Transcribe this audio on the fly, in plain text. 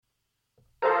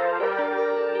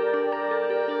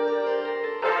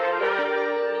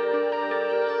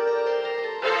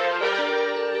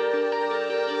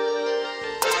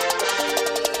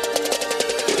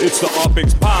It's the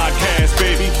Upix Podcast,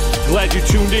 baby. Glad you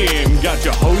tuned in. Got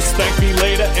your host,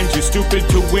 ThankMeLater, and you're stupid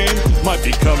to win. Might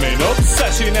become an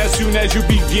obsession as soon as you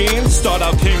begin. Start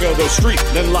out king of the street,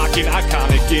 then lock in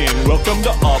iconic in. Welcome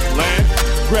to Upland.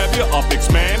 Grab your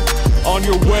Upix, man. On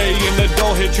your way, and the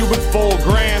dough hit you with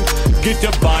 $4,000. Get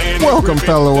to buying. Welcome,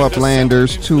 fellow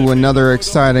Uplanders, to another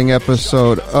exciting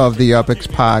episode of the Upix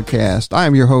Podcast. I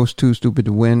am your host, Too Stupid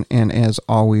to Win, and as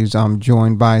always, I'm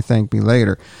joined by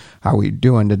ThankMeLater. How are we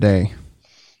doing today?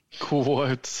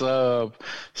 What's up?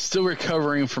 Still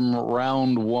recovering from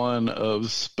round one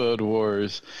of Spud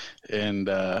Wars and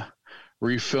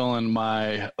refilling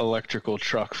my electrical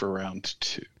truck for round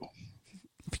two.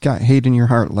 If you got hate in your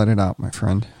heart, let it out, my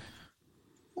friend.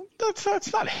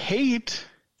 That's not hate.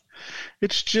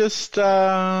 It's just,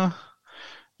 yeah,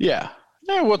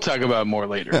 we'll talk about it more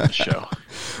later in the show.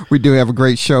 We do have a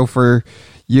great show for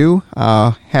you.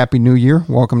 Happy New Year.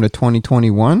 Welcome to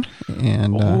 2021.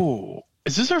 And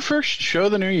is this our first show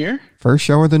of the new year? First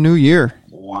show of the new year.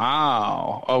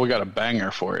 Wow. Oh, we got a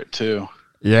banger for it, too.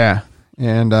 Yeah.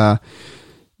 And,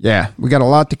 we got a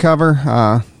lot to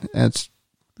cover.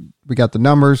 We got the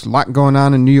numbers, a lot going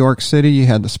on in New York City. You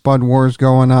had the Spud Wars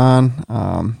going on.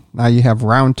 Now you have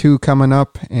round two coming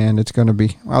up, and it's going to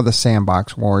be, the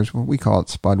Sandbox Wars. We call it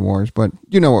Spud Wars, but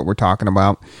you know what we're talking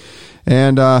about.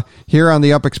 And here on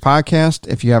the Upix Podcast,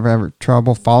 if you have ever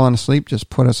trouble falling asleep, just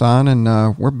put us on,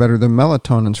 and we're better than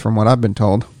melatonins from what I've been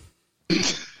told.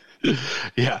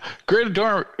 Yeah, great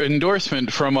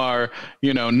endorsement from our,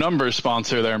 numbers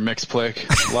sponsor there,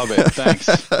 Mixplick. Love it. Thanks.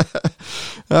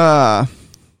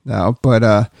 No,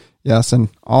 but yes, and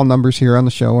all numbers here on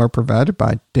the show are provided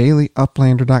by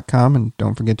dailyuplander.com, and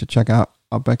don't forget to check out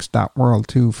upx.world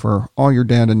too for all your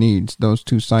data needs. Those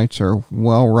two sites are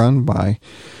well run by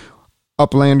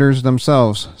Uplanders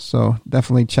themselves, so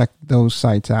definitely check those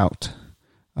sites out.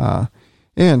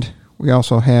 And we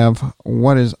also have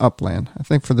What is Upland? I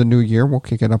think for the new year, we'll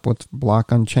kick it up with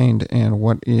Block Unchained and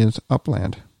What is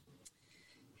Upland?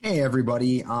 Hey,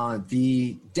 everybody.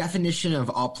 The definition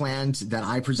of Upland that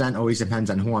I present always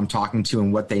depends on who I'm talking to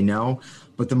and what they know.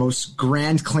 But the most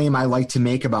grand claim I like to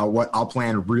make about what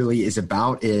Upland really is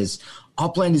about is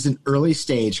Upland is an early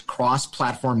stage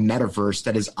cross-platform metaverse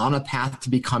that is on a path to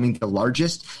becoming the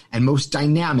largest and most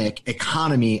dynamic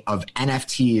economy of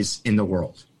NFTs in the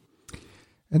world.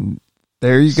 And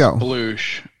there you go.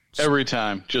 Sploosh. Every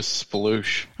time. Just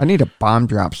sploosh. I need a bomb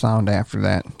drop sound after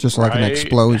that, just like an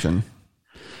explosion.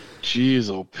 Jeez,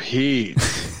 oh Pete.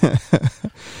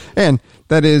 And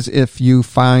that is if you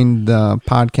find the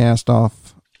podcast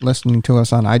off listening to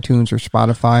us on iTunes or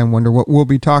Spotify and wonder what we'll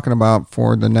be talking about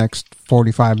for the next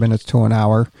 45 minutes to an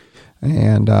hour.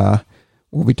 And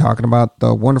we'll be talking about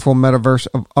the wonderful metaverse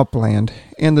of Upland.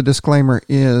 And the disclaimer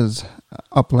is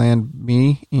Upland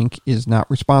Me Inc. is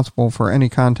not responsible for any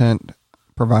content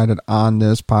provided on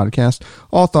this podcast.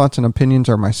 All thoughts and opinions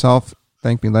are myself,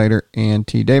 ThankMeLater, and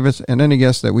TDavis, and any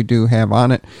guests that we do have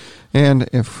on it. And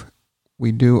if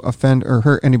we do offend or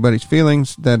hurt anybody's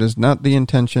feelings, that is not the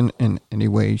intention in any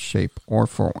way, shape, or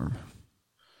form.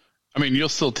 I mean, you'll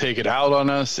still take it out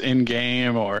on us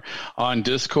in-game or on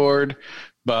Discord,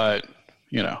 but,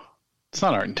 it's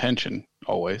not our intention,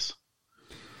 always.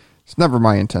 It's never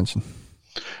my intention.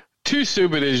 Too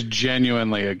Stupid is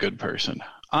genuinely a good person.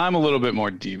 I'm a little bit more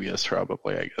devious,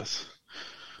 probably, I guess.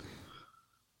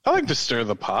 I like to stir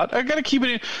the pot. I got to keep it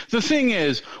in. The thing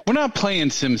is, we're not playing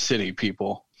SimCity,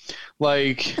 people.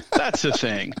 Like, that's the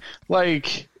thing.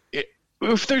 Like,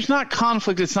 if there's not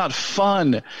conflict, it's not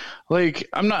fun. Like,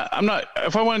 I'm not,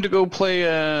 if I wanted to go play,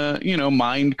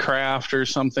 Minecraft or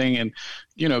something and,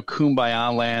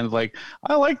 Kumbaya Land, like,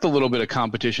 I like the little bit of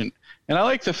competition. And I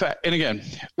like the fact, and again,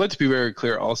 let's be very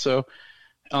clear also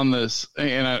on this,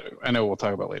 and I know we'll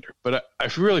talk about it later, but I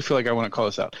really feel like I want to call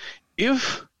this out.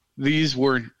 If these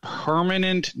were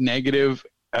permanent negative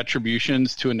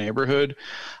attributions to a neighborhood,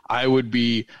 I would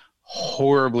be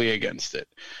horribly against it.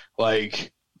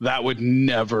 Like, that would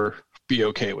never be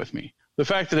okay with me. The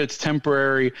fact that it's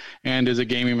temporary and is a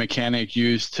gaming mechanic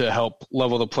used to help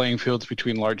level the playing fields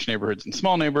between large neighborhoods and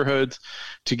small neighborhoods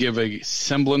to give a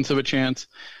semblance of a chance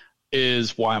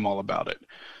is why I'm all about it.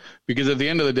 Because at the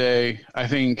end of the day, I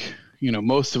think,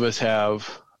 most of us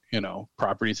have,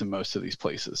 properties in most of these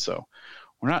places. So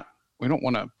we don't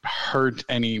want to hurt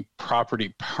any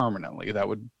property permanently. That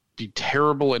would be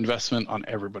terrible investment on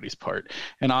everybody's part.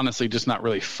 And honestly, just not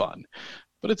really fun.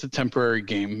 But it's a temporary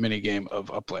mini game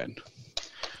of Upland.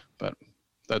 But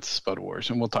that's Spud Wars,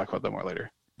 and we'll talk about that more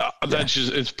later. That's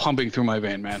just, it's pumping through my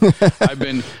vein, man.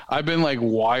 I've been like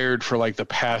wired for like the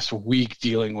past week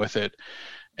dealing with it.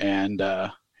 And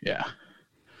yeah.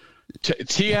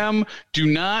 TM, do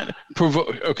not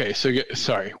provoke. Okay, so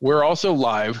sorry. We're also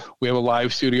live. We have a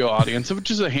live studio audience,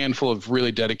 which is a handful of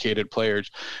really dedicated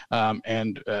players.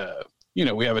 And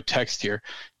we have a text here.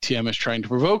 TM is trying to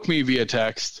provoke me via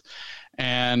text,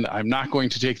 and I'm not going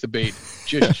to take the bait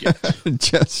just yet.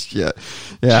 Just yet.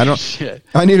 Yeah,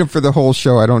 I need him for the whole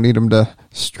show. I don't need him to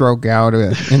stroke out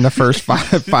in the first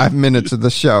 5 minutes of the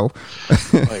show.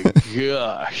 My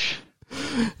gosh.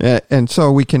 And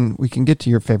so we can get to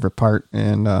your favorite part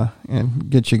and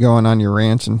get you going on your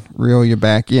rants and reel you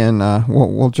back in.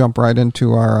 We'll jump right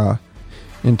into our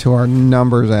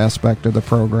numbers aspect of the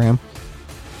program.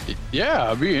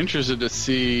 Yeah, I'd be interested to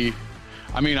see.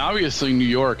 I mean, obviously New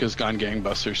York has gone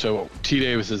gangbusters, so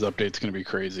TDavis's update's going to be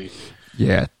crazy.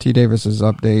 Yeah, TDavis's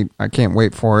update. I can't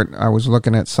wait for it. I was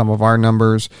looking at some of our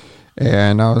numbers,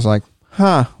 and I was like,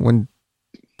 when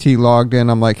T logged in,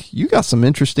 I'm like, you got some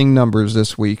interesting numbers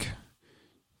this week,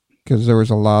 because there was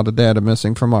a lot of data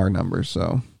missing from our numbers.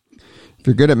 So if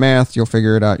you're good at math, you'll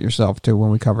figure it out yourself too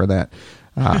when we cover that.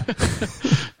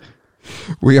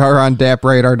 We are on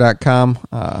dapradar.com,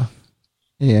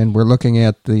 and we're looking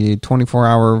at the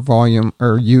 24-hour volume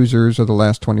or users of the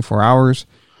last 24 hours.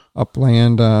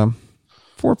 Upland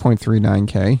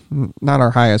 4.39K, not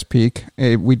our highest peak.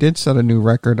 We did set a new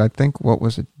record. I think, what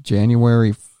was it,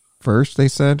 January 1st, they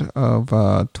said, of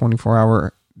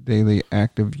 24-hour daily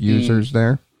active users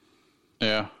there.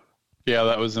 Yeah,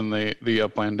 that was in the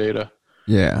Upland data.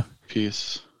 Yeah,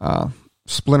 piece.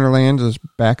 Splinterlands is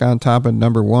back on top at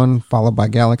number 1, followed by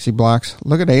Galaxy Blocks.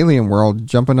 Look at Alien World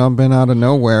jumping up and out of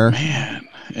nowhere. Man,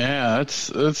 yeah,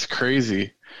 that's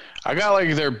crazy. I got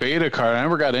like their beta card. I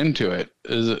never got into it.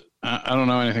 I don't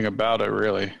know anything about it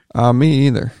really. Me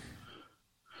either.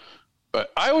 But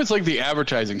I always like the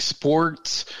advertising,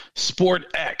 Sport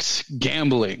X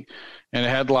gambling. And it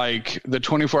had like the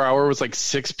 24-hour was like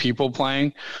 6 people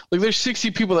playing. Like there's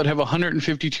 60 people that have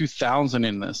 152,000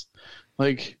 in this.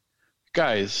 Like,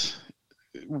 guys,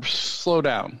 slow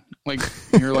down. Like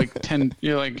you're like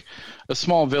you're like a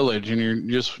small village and you're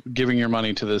just giving your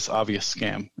money to this obvious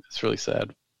scam. It's really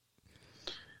sad.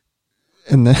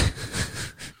 And then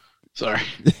sorry.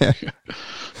 Yeah.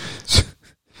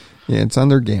 Yeah, it's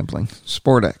under gambling.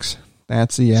 SportX.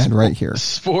 That's the ad right here.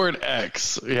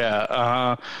 SportX.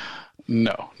 Yeah.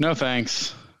 No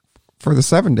thanks. For the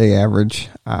 7-day average,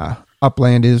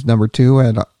 Upland is number 2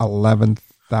 at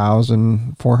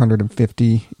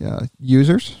 11,450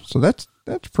 users. So that's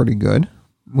pretty good.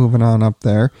 Moving on up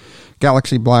there.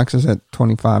 Galaxy Blocks is at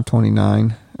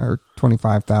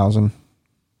 25,000.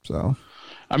 So,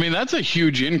 I mean, that's a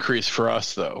huge increase for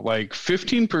us though. Like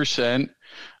 15%.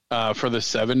 For the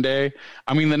 7-day,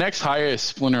 I mean, the next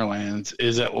highest Splinterlands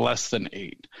is at less than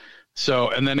 8. So,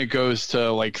 and then it goes to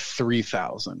like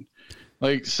 3,000.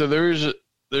 Like, so there's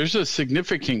a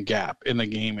significant gap in the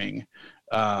gaming,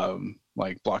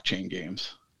 like blockchain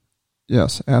games.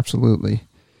 Yes, absolutely.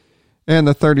 And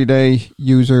the 30-day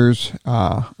users,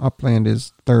 Upland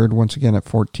is third once again at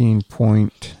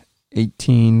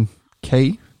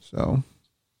 14.18K. So,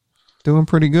 doing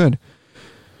pretty good.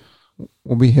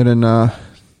 We'll be hitting.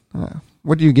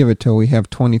 What do you give it till we have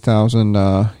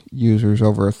 20,000 users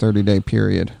over a 30-day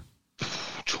period?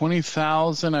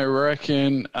 20,000, I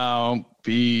reckon,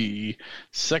 be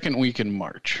second week in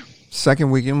March.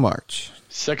 Second week in March.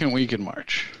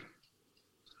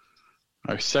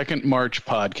 Our second March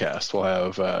podcast will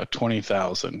have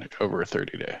 20,000 over a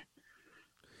 30-day.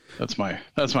 That's my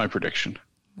prediction.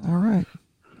 All right.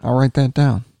 I'll write that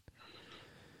down.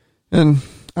 And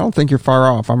I don't think you're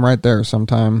far off. I'm right there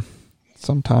sometime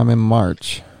in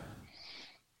March.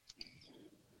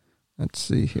 Let's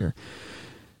see here.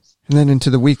 And then into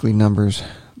the weekly numbers,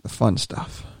 the fun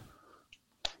stuff.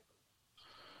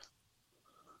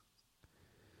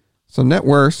 So net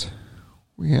worth,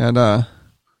 we had, I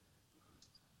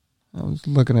was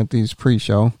looking at these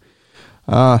pre-show,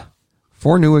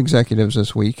 4 new executives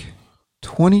this week,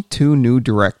 22 new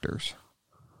directors.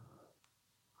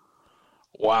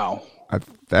 Wow.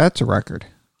 That's a record.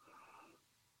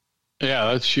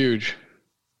 Yeah, that's huge.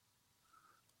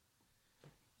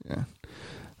 Yeah.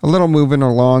 A little moving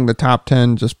along the top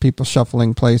 10, just people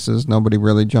shuffling places, nobody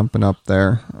really jumping up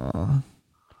there.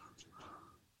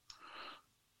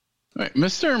 Wait,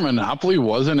 Mr. Monopoly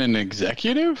wasn't an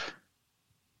executive?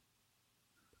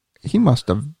 He must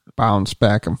have bounced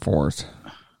back and forth.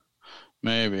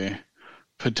 Maybe.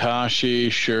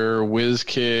 Patashi, sure.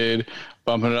 WizKid,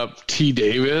 bumping it up.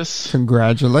 TDavis.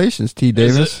 Congratulations,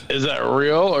 TDavis. Is that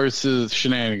real or is it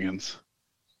shenanigans?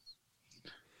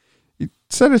 He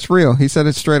said it's real. He said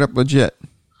it's straight up legit.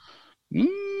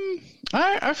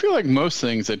 I feel like most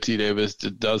things that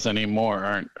TDavis does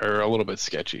anymore are a little bit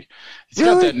sketchy. He's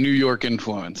Really? got that New York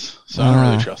influence, so I don't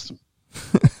really trust him.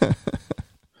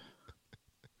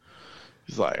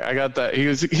 He's like, I got that.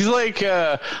 He's like,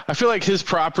 I feel like his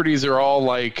properties are all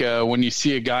like when you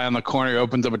see a guy on the corner who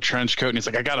opens up a trench coat and he's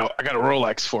like, I got a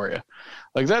Rolex for you.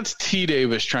 Like, that's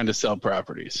TDavis trying to sell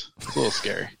properties. It's a little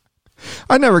scary.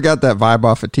 I never got that vibe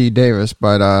off of TDavis,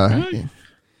 but Really?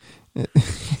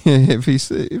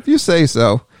 if you say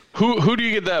so. Who do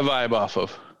you get that vibe off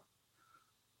of?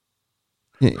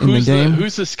 In the game?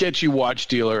 Who's the sketchy watch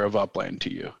dealer of Upland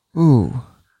to you? Ooh,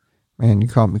 man, you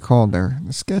caught me cold there.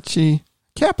 The sketchy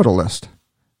capitalist.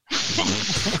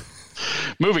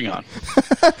 Moving on.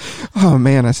 Oh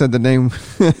man, I said the name.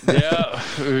 Yeah.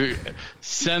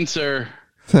 Censor.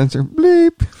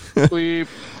 Bleep. Bleep.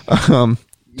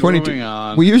 22. Moving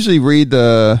on. We usually read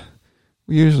the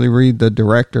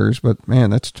directors, but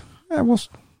man, we'll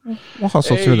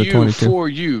hustle through the 22. For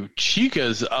you,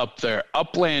 Chica's up there.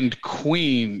 Upland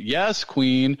Queen, yes,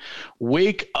 Queen.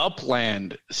 Wake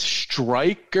Upland,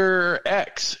 Striker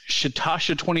X,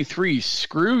 Shatasha 23.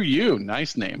 Screw you,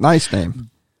 nice name. Nice name.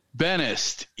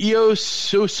 Benist, Eo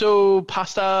Soso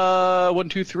Pasta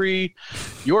 123,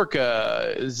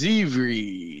 Yorka,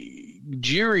 Zivri,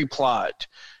 Jiri Plot,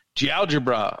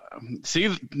 GeoGebra.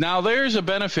 See, now there's a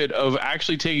benefit of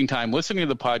actually taking time, listening to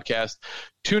the podcast,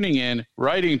 tuning in,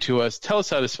 writing to us, tell us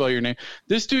how to spell your name.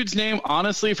 This dude's name,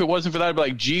 honestly, if it wasn't for that, I'd be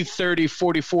like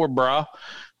G3044, brah.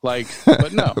 Like,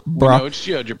 but no, we know it's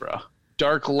GeoGebra.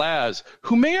 Dark Laz,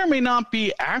 who may or may not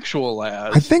be actual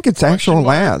Laz. I think it's actual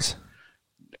Laz.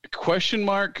 Question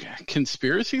mark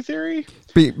conspiracy theory?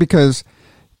 Because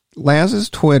Laz's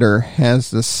Twitter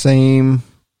has the same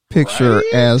picture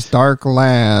Right? as Dark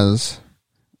Laz.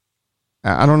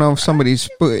 I don't know if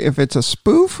if it's a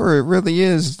spoof or it really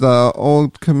is the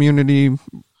old community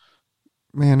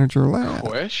manager Laz.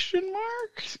 Question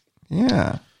mark?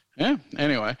 Yeah. Yeah.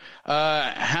 Anyway,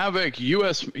 Havoc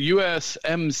USMC.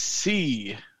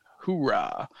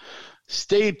 Hoorah.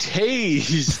 Stay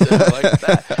tased. I like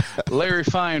that. Larry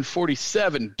Fine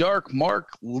 47. Dark Mark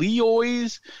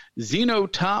Leoys.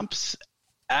 Xenotops.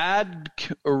 Ad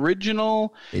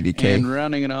Original. 80K. And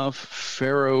rounding it off,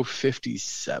 Pharaoh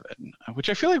 57. Which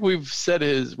I feel like we've said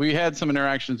we had some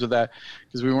interactions with that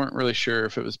because we weren't really sure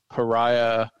if it was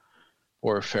Pariah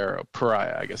or Pharaoh.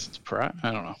 Pariah. I guess it's Pariah.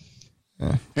 I don't know.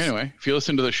 Yeah. Anyway, if you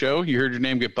listen to the show, you heard your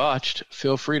name get botched,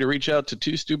 feel free to reach out to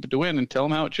Too Stupid to Win and tell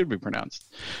them how it should be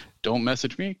pronounced. Don't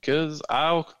message me because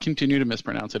I'll continue to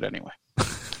mispronounce it anyway.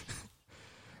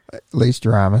 At least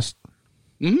you're honest.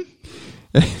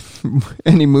 Mm-hmm.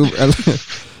 Any move?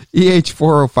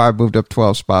 EH405 moved up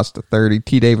 12 spots to 30.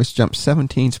 TDavis jumped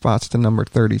 17 spots to number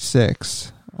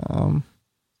 36. I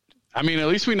mean, at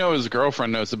least we know his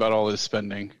girlfriend knows about all his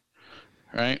spending,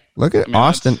 right? Look at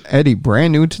Austin Eddie,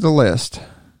 brand new to the list.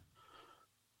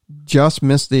 Just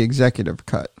missed the executive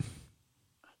cut.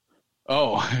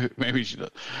 Oh, maybe she does.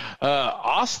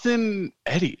 Austin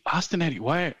Eddie.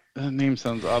 Why? That name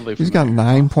sounds oddly He's familiar. got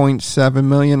 9.7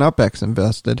 million UpX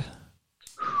invested.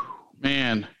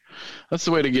 Man, that's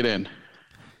the way to get in.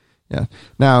 Yeah.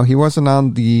 Now, he wasn't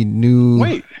on the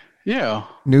new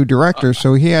director,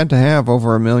 so he had to have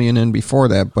over 1 million in before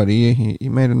that, but he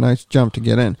made a nice jump to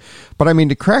get in. But I mean,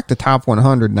 to crack the top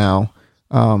 100 now,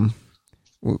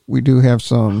 we do have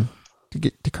some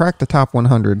to crack the top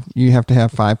 100. You have to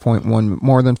have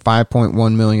more than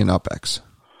 5.1 million UpX.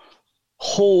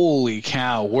 Holy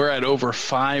cow! We're at over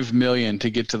 5 million to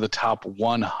get to the top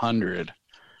 100.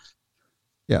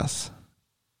 Yes.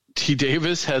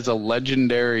 TDavis has a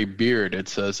legendary beard, it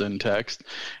says in text.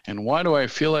 And why do I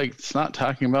feel like it's not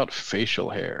talking about facial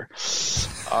hair?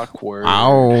 Awkward.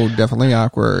 Oh, definitely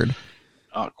awkward.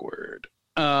 Awkward.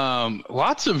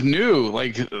 Lots of new,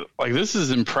 like this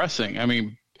is impressing. I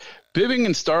mean, Bibbing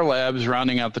and Star Labs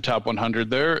rounding out the top 100.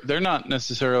 They're not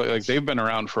necessarily like they've been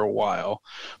around for a while,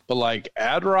 but like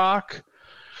Adrock,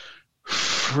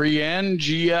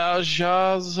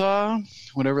 Friengiajaza,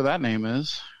 whatever that name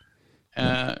is.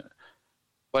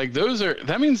 Like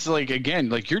that means like, again,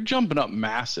 like you're jumping up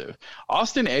massive.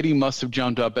 Austin Eddie must have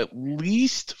jumped up at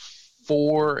least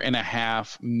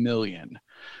 4.5 million,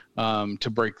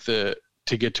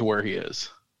 to get to where he is.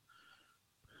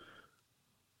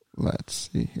 Let's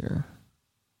see here.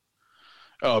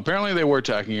 Oh, apparently they were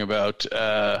talking about,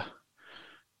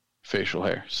 facial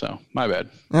hair. So my bad.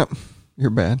 Yep. You're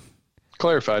bad.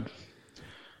 Clarified.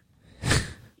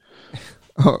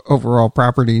 Overall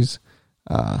properties.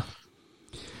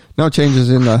 No changes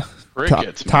in the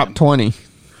top 20.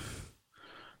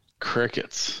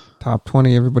 Crickets. Top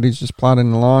 20. Everybody's just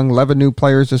plodding along. 11 new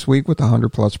players this week with 100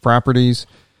 plus properties.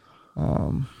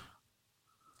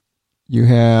 You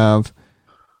have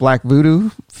Black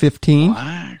Voodoo, 15.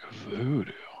 Black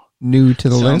Voodoo. New to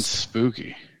the Sounds list.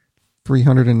 Spooky.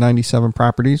 397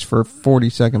 properties for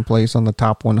 42nd place on the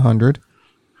top 100.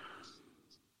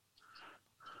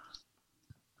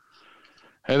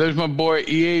 Hey, there's my boy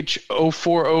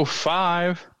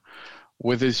EH0405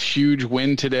 with his huge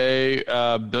win today,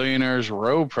 Billionaires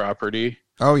Row property.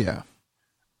 Oh, yeah.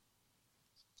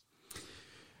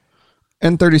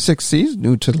 N36C's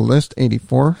new to the list,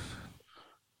 84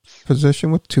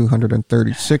 position with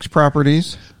 236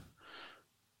 properties.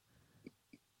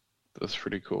 That's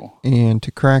pretty cool. And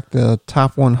to crack the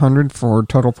top 100 for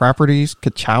total properties,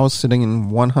 Kachow is sitting in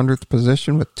 100th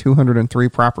position with 203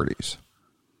 properties.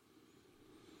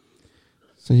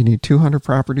 So you need 200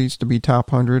 properties to be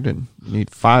top 100, and you need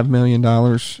 $5 million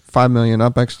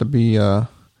UpX to be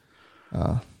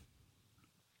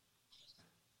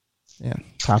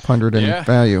top 100 in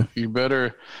value. You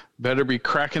better be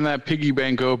cracking that piggy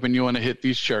bank open. You want to hit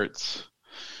these charts,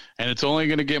 and it's only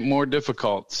going to get more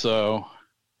difficult. So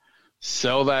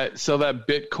sell that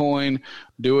Bitcoin.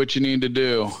 Do what you need to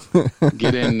do.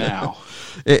 Get in now.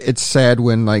 It's sad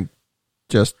when, like,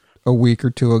 just a week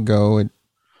or two ago, it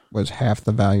was half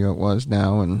the value it was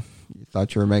now, and you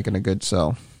thought you were making a good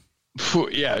sell.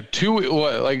 Yeah,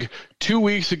 2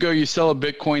 weeks ago you sell a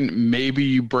Bitcoin, maybe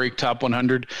you break top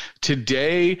 100.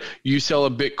 Today you sell a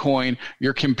Bitcoin,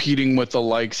 you're competing with the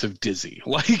likes of Dizzy.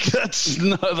 Like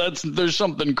there's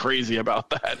something crazy about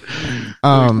that.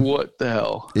 What the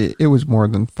hell? It was more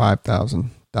than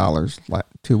 $5,000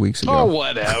 2 weeks ago. Oh,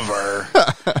 whatever.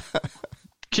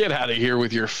 Get out of here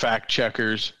with your fact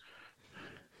checkers.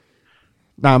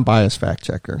 Non-biased fact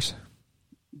checkers.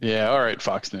 Yeah, all right,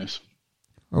 Fox News.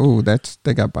 Oh, they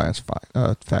got biased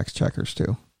fact checkers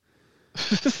too.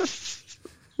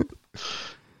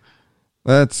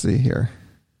 Let's see here.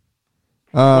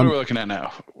 What are we looking at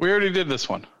now? We already did this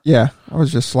one. Yeah, I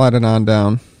was just sliding on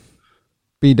down.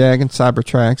 BDAG and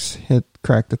Cybertrax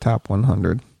cracked the top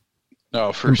 100.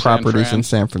 Oh, for properties in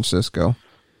San Francisco.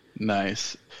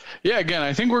 Nice. Yeah, again,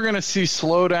 I think we're going to see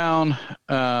slowdown.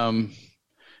 And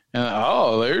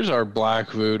there's our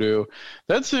Black Voodoo.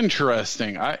 That's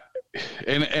interesting. I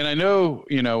know,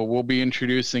 we'll be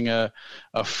introducing a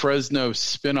Fresno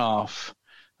spinoff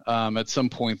at some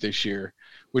point this year,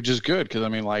 which is good because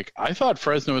I thought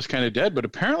Fresno was kind of dead, but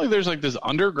apparently there's like this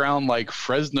underground like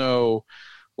Fresno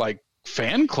like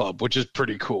fan club, which is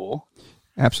pretty cool.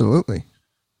 Absolutely.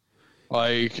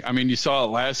 You saw it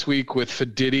last week with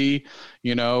Fididi,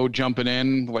 jumping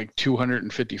in like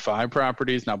 255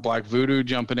 properties. Now Black Voodoo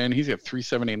jumping in, he's got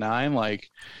 379.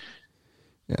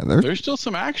 There's still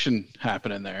some action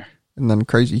happening there. And then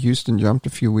Crazy Houston jumped a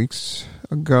few weeks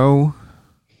ago,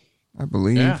 I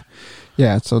believe.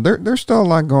 Yeah, so there's still a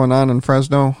lot going on in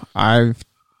Fresno. I've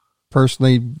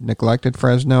personally neglected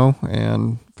Fresno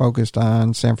and focused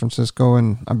on San Francisco,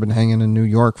 and I've been hanging in New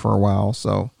York for a while,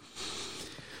 so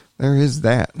there is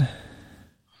that. And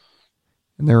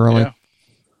there are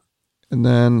and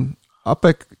then up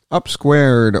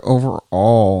squared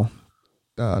overall,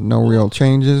 no real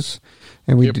changes.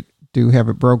 And we do have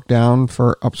it broke down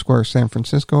for Up Square San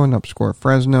Francisco and Up Square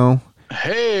Fresno.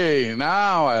 Hey,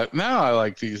 now I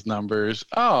like these numbers.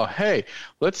 Oh, hey,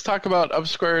 let's talk about Up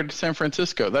Square San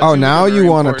Francisco. Now you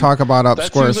want to talk about Up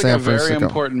Square San Francisco. That's a very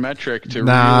important metric to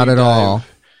not really at all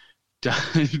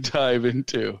dive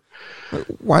into.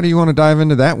 Why do you want to dive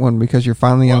into that one? Because you're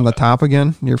finally on the top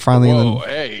again? You're finally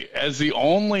hey, as the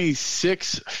only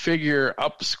 6-figure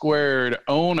Up Squared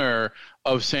owner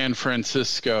of San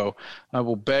Francisco, I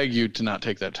will beg you to not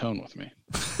take that tone with me.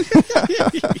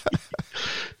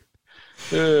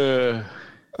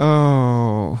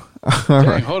 All Dang,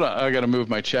 right. Hold on. I got to move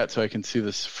my chat so I can see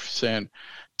this sand.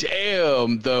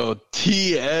 Damn, though,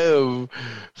 TF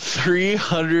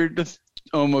 300,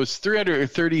 almost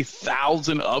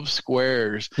 330,000 up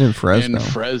squares in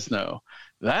Fresno.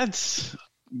 That's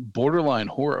borderline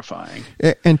horrifying.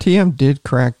 And TM did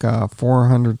crack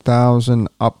 400,000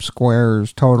 up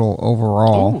squares total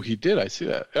overall. Oh, he did. I see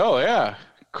that. Oh, yeah.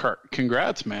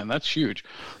 Congrats, man. That's huge.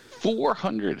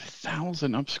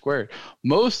 400,000 up squared.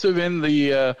 Most of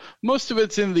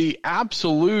it's in the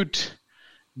absolute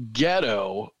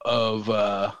ghetto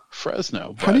of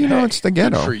Fresno. How do you know it's the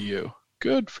ghetto? Good for you.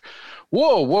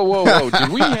 Whoa. Did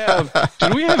we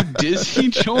have Dizzy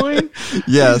join?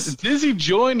 Yes. Dizzy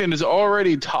joined and is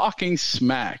already talking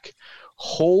smack.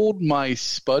 Hold my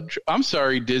spud. I'm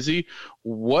sorry, Dizzy.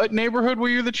 What neighborhood were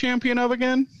you the champion of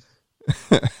again?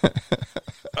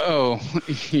 Oh,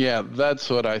 yeah, that's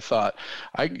what I thought.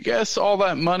 I guess all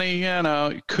that money,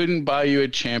 couldn't buy you a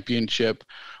championship.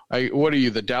 What are you,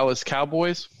 the Dallas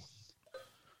Cowboys?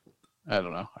 I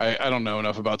don't know. I don't know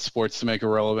enough about sports to make a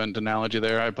relevant analogy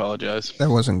there. I apologize. That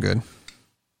wasn't good.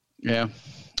 Yeah.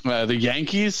 The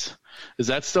Yankees, is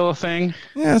that still a thing?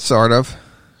 Yeah, sort of.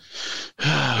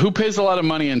 Who pays a lot of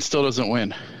money and still doesn't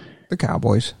win? The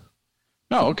Cowboys.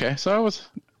 Oh, okay. So I was,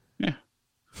 yeah.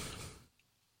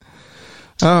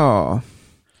 Oh.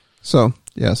 So,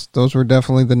 yes, those were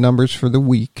definitely the numbers for the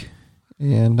week.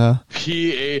 And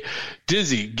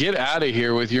Dizzy, get out of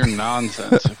here with your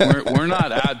nonsense. We're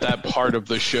not at that part of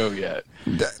the show yet.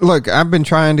 Look, I've been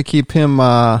trying to keep him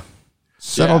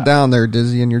settled down there,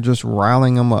 Dizzy, and you're just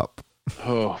riling him up.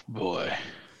 Oh, boy.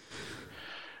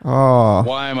 Oh.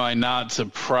 Why am I not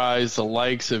surprised the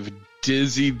likes of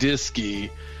Dizzy Diskey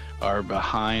are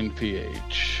behind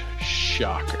PH?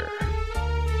 Shocker.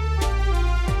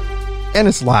 And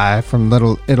it's live from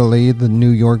Little Italy, the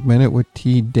New York Minute with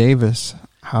TDavis.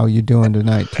 How you doing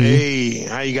tonight, T? Hey,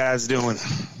 how you guys doing?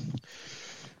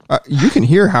 You can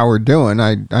hear how we're doing.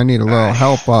 I need a little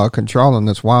help controlling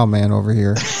this wild man over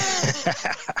here.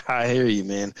 I hear you,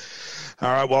 man. All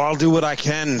right, well, I'll do what I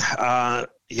can.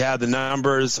 Yeah, the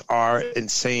numbers are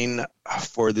insane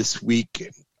for this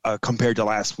week compared to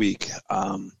last week.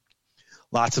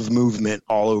 Lots of movement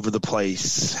all over the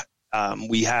place.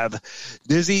 We have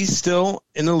Dizzy still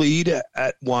in the lead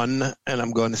at 1, and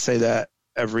I'm going to say that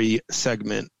every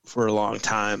segment for a long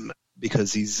time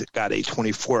because he's got a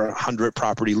 2,400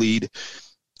 property lead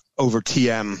over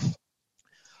TM.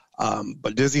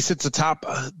 But Dizzy sits atop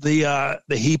the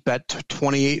heap at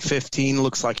 2,815.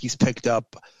 Looks like he's picked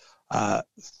up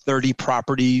 30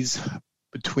 properties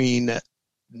between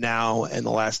now and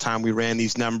the last time we ran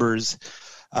these numbers.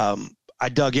 I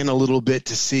dug in a little bit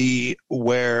to see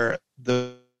where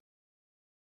those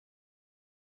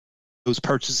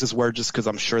purchases were, just because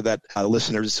I'm sure that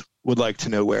listeners would like to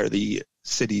know where the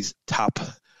city's top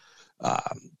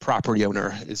property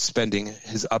owner is spending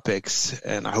his UPIX,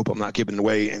 and I hope I'm not giving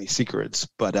away any secrets,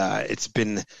 but it's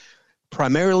been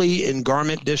primarily in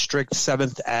Garment District,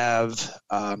 7th Ave,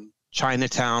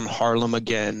 Chinatown, Harlem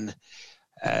again,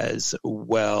 as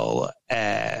well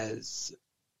as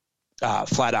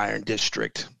Flatiron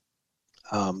District.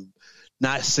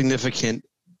 Not significant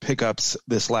pickups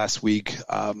this last week.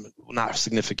 Not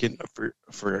significant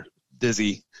for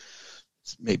Dizzy.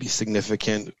 Maybe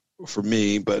significant for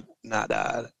me, but not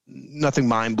nothing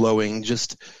mind blowing.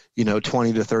 Just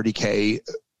 20 to 30K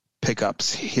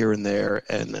pickups here and there,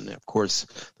 and then of course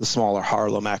the smaller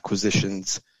Harlem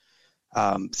acquisitions.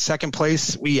 Second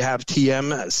place we have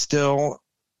TM still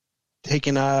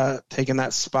taking that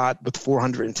spot with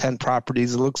 410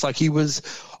 properties. It looks like he was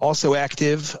also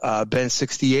active. Ben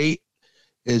 68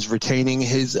 is retaining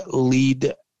his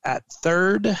lead at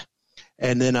 3rd.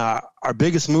 And then our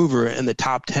biggest mover in the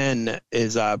top 10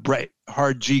 is Brett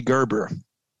Hard G. Gerber,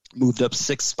 moved up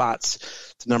 6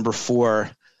 spots to number 4.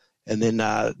 And then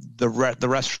the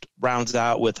rest rounds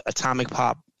out with Atomic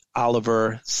Pop,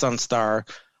 Oliver, Sunstar,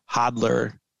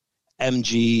 Hodler,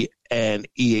 MG, and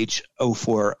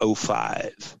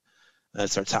EH0405.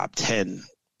 That's our top 10.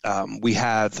 We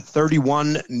have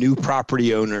 31 new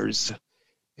property owners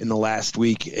in the last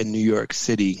week in New York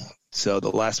City. So the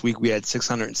last week we had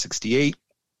 668.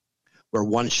 We're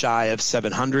one shy of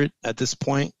 700 at this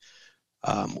point.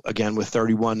 Again, with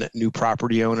 31 new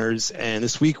property owners. And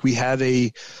this week we have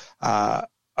a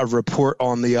report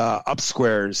on the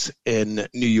upsquares in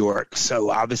New York. So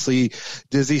obviously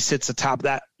Dizzy sits atop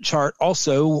that chart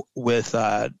also with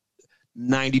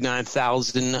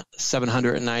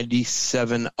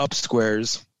 99,797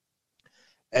 upsquares.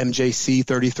 MJC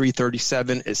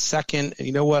 3337 is second. And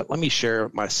you know what? Let me share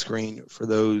my screen for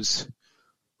those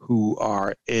who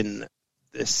are in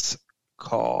this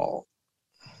call.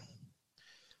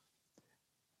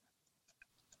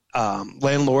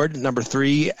 Landlord number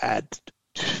 3 at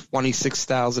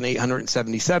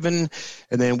 26,877,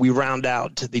 and then we round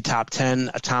out the top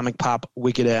 10: Atomic Pop,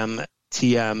 Wicked M,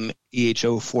 TM,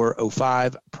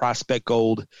 EH0405, Prospect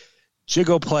Gold,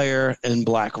 Jiggo Player, and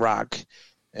BlackRock.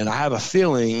 And I have a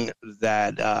feeling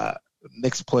that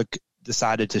Mixplick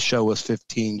decided to show us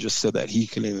 15 just so that he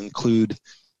can include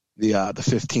the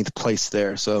 15th place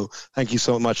there. So thank you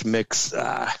so much, Mix.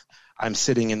 I'm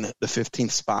sitting in the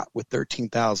 15th spot with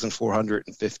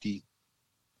 13,450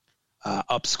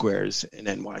 upsquares in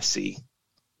NYC.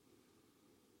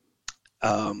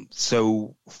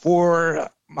 So for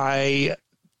my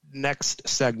next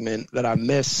segment that I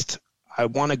missed, I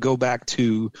want to go back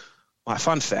to my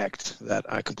fun fact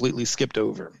that I completely skipped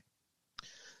over.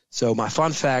 So my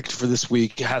fun fact for this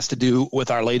week has to do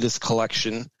with our latest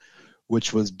collection,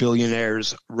 which was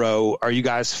Billionaires Row. Are you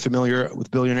guys familiar with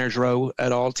Billionaires Row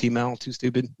at all? T-Mel, Too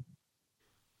Stupid?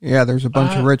 Yeah, there's a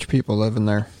bunch of rich people living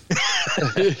there.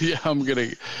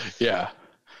 Yeah.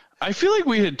 I feel like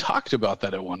we had talked about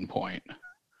that at one point.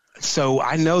 So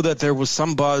I know that there was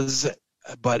some buzz,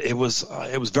 but it was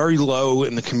very low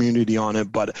in the community on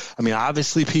it. But I mean,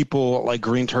 obviously people like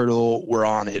Green Turtle were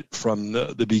on it from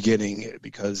the beginning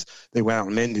because they went out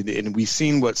and minted it. And we've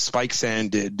seen what Spike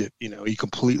Sand did. You know, he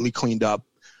completely cleaned up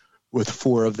with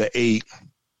 4 of the 8.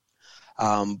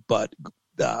 But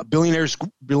Billionaires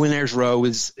Row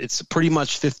it's pretty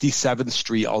much 57th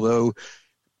Street, although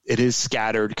it is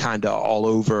scattered kind of all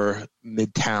over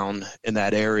Midtown in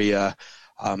that area.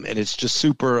 And it's just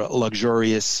super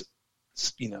luxurious,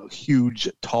 you know, huge,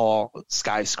 tall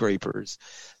skyscrapers.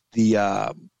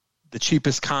 The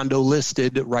cheapest condo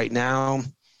listed right now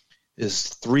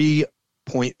is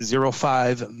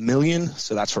 $3.05 million.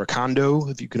 So that's for a condo,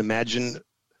 if you can imagine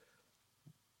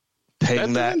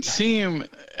paying that. Doesn't seem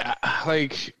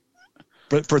like.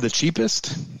 But for the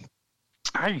cheapest?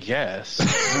 I guess.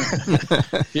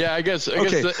 Yeah, I guess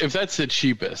if that's the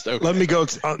cheapest. Okay. Let me go.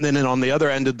 And then on the other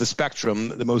end of the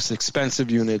spectrum, the most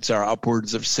expensive units are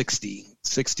upwards of 60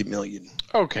 million.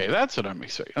 Okay, that's what I'm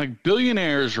expecting. Like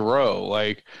Billionaires Row,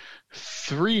 like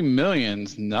 $3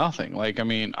 million's nothing. Like, I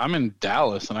mean, I'm in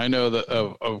Dallas and I know that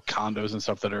of condos and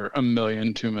stuff that are $1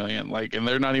 million, $2 million, like, and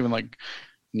they're not even like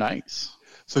nice.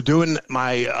 So doing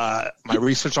my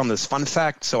research on this fun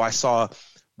fact, so I saw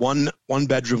one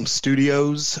bedroom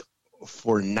studios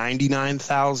for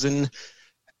 $99,000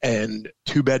 and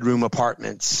 2-bedroom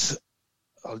apartments,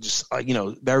 just you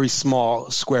know, very small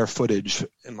square footage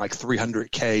in like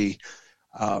 $300K,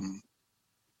 in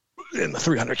the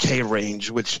 $300K range.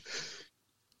 Which,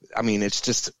 I mean, it's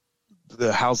just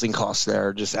the housing costs there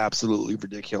are just absolutely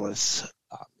ridiculous.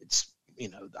 It's, you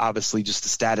know, obviously just a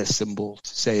status symbol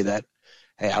to say that,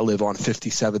 hey, I live on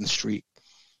 57th Street.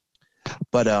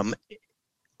 But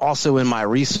also in my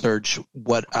research,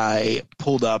 what I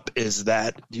pulled up is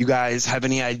that, do you guys have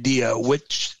any idea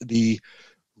which the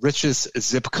richest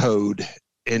zip code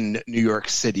in New York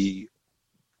City,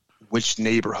 which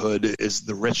neighborhood is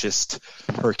the richest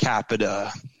per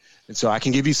capita? And so I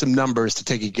can give you some numbers to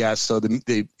take a guess. So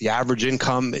the average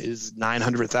income is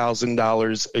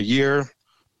 $900,000 a year.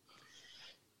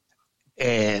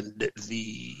 And let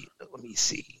me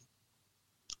see.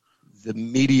 The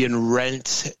median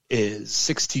rent is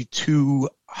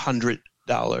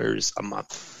 $6,200 a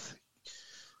month.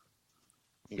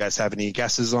 You guys have any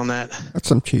guesses on that? That's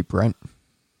some cheap rent.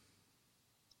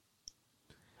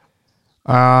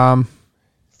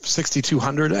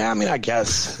 6,200. I mean, I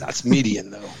guess that's median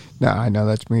though. No, I know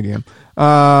that's median.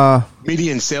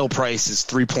 Median sale price is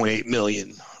 $3.8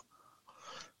 million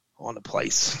on the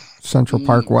place. Central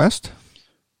Park West.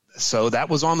 So that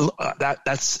was on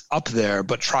that's up there,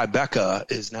 but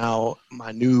Tribeca is now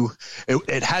my new.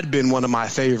 It had been one of my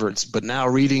favorites, but now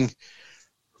reading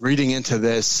into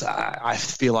this, I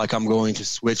feel like I'm going to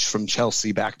switch from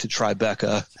Chelsea back to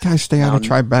Tribeca. Guys, stay out of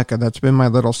Tribeca. That's been my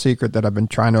little secret that I've been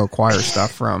trying to acquire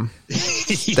stuff from.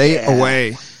 Stay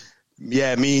away.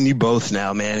 Yeah, me and you both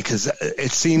now, man. Because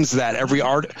it seems that every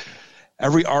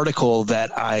article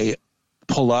that I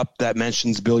pull up that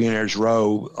mentions Billionaires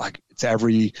Row, like it's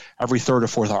every third or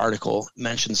fourth article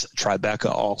mentions Tribeca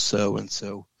also. And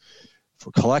so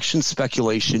for collection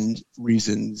speculation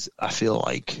reasons, I feel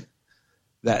like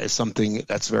that is something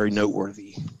that's very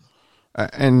noteworthy.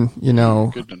 And, you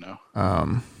know, good to know.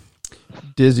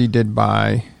 Dizzy did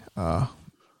buy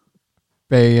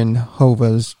Bay and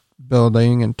Hova's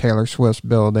building and Taylor Swift's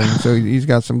building. So he's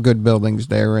got some good buildings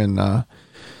there in Tribeca.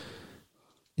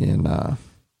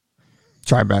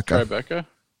 Tribeca?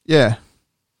 Yeah.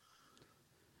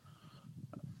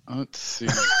 Let's see.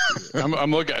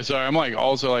 I'm looking. Sorry, I'm like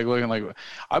also like looking like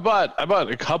I bought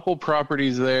a couple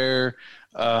properties there,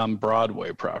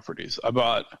 Broadway properties.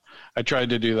 I tried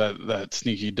to do that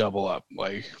sneaky double up,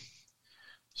 like.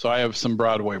 So I have some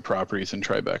Broadway properties in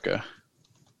Tribeca.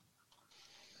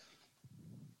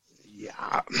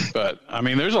 Yeah, but I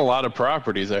mean, there's a lot of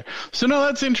properties there. So no,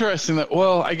 that's interesting. That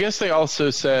well, I guess they also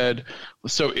said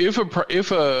so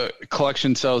if a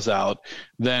collection sells out,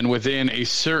 then within a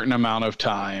certain amount of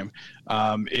time,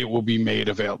 it will be made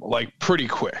available, like pretty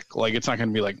quick. Like it's not going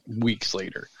to be like weeks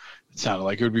later. It sounded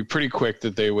like it would be pretty quick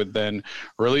that they would then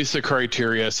release the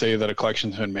criteria, say that a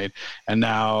collection's been made, and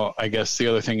now I guess the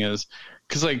other thing is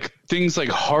because like things like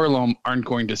Harlem aren't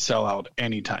going to sell out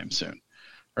anytime soon.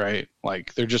 Right?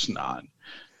 Like they're just not.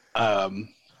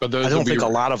 But those I don't think a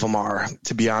lot of them are,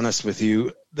 to be honest with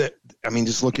you. I mean,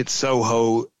 just look at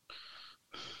Soho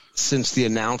since the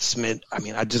announcement. I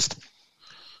mean,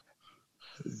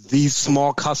 these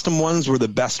small custom ones were the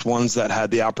best ones that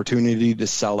had the opportunity to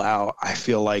sell out. I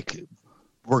feel like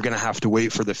we're going to have to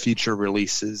wait for the feature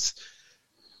releases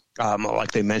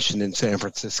like they mentioned in San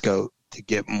Francisco, to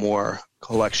get more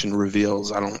collection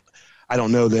reveals. I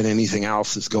don't know that anything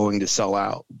else is going to sell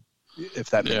out, if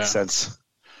that makes sense.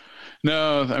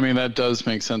 No, I mean, that does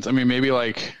make sense. I mean, maybe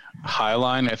like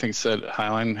Highline, I think said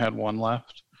Highline had one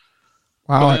left.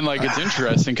 Wow. But then, like, it's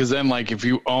interesting because then, like, if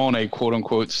you own a quote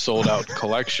unquote sold out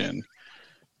collection,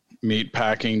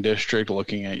 Meatpacking District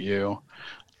looking at you,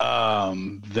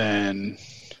 then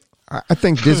I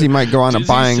think Dizzy might go on a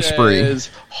buying spree.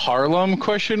 Harlem ?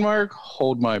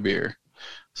 Hold my beer.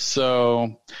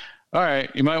 So, all right,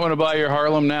 you might want to buy your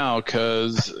Harlem now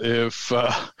because if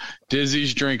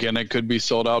Dizzy's drinking, it could be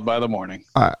sold out by the morning.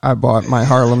 I bought my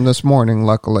Harlem this morning,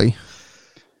 luckily.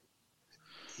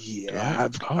 Yeah,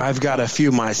 I've got a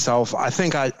few myself. I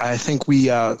think we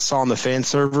saw on the fan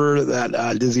server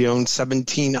that Dizzy owns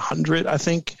 1,700. I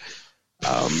think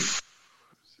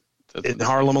in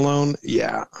Harlem alone.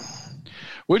 Yeah.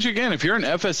 Which again, if you're an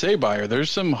FSA buyer,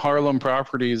 there's some Harlem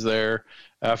properties there.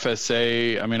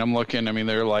 FSA. I mean, I'm looking. I mean,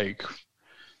 they're like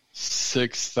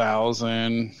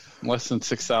 6,000, less than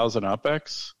 6,000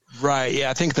 UPX. Right.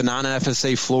 Yeah. I think the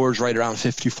non-FSA floor is right around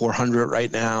 5,400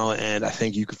 right now. And I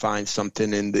think you could find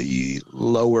something in the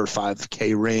lower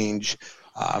 5K range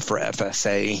for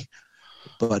FSA.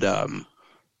 But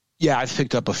yeah, I've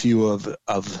picked up a few of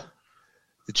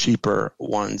the cheaper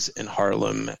ones in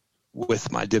Harlem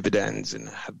with my dividends and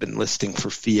have been listing for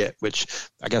Fiat, which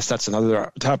I guess that's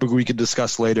another topic we could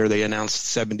discuss later. They announced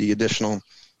 70 additional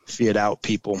Fiat out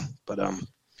people. But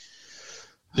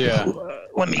yeah,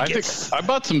 I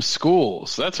bought some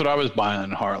schools. That's what I was buying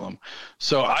in Harlem.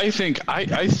 So I think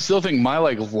I still think my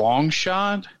like long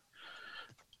shot.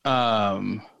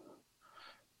 Oh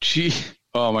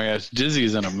my gosh,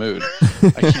 Dizzy's in a mood.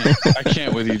 I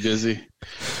can't with you, Dizzy.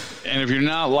 And if you're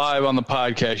not live on the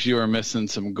podcast, you are missing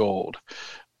some gold.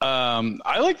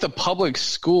 I like the public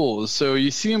schools. So you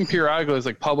see them periodically as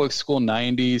like public school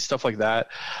 90s, stuff like that.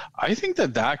 I think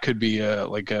that could be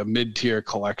like a mid-tier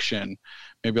collection.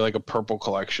 Maybe like a purple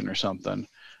collection or something.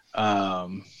 I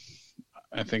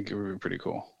think it would be pretty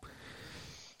cool.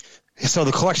 So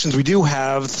the collections we do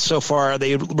have so far,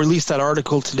 they released that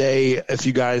article today. If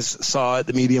you guys saw it,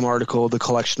 the Medium article, the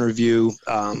collection review,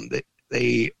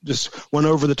 they just went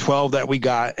over the 12 that we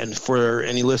got. And for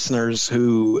any listeners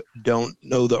who don't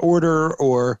know the order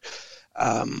or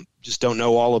just don't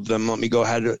know all of them, let me go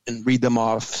ahead and read them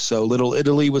off. So Little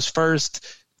Italy was first,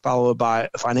 followed by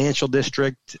Financial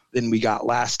District. Then we got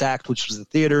Last Act, which was the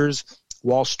theaters,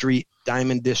 Wall Street,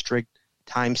 Diamond District,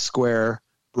 Times Square,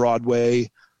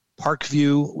 Broadway,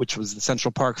 Parkview, which was the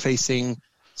Central Park facing,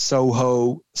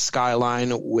 Soho,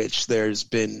 Skyline, which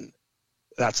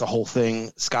that's a whole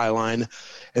thing, Skyline.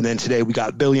 And then today we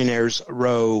got Billionaires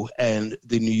Row and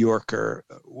the New Yorker,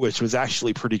 which was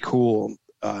actually pretty cool,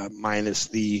 minus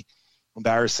the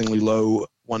embarrassingly low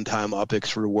one-time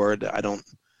UPX reward. I don't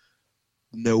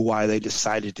know why they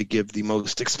decided to give the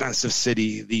most expensive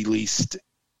city the least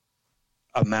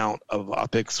amount of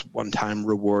UPX one-time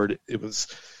reward. It was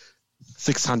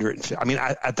 650. I mean,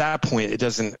 at that point,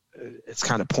 it's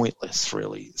kind of pointless,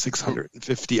 really.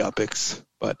 650 UPX,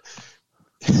 but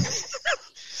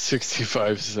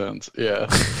 65 cents. Yeah.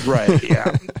 Right.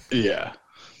 Yeah. Yeah.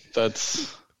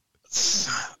 That's.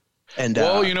 And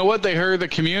well, you know what? They heard the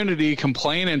community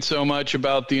complaining so much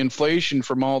about the inflation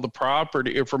from all the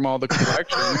property or from all the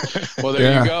collection. Well,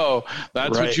 there you go.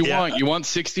 That's right, what you want. You want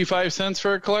 65 cents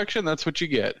for a collection? That's what you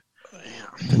get.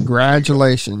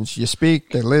 Congratulations. You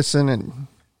speak, they listen, and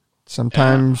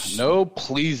sometimes... no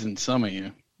pleasing some of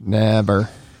you. Never.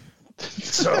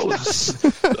 So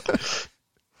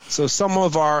some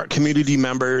of our community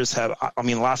members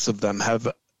lots of them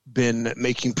have been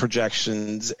making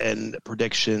projections and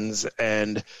predictions,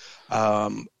 and I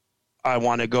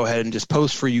want to go ahead and just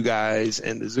post for you guys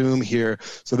in the Zoom here.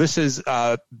 So this is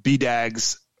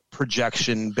BDAG's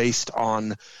projection based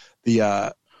on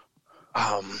the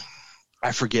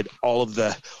I forget all of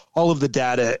the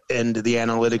data and the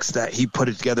analytics that he put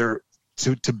it together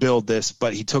to build this,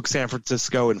 but he took San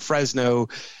Francisco and Fresno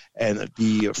and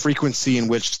the frequency in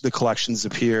which the collections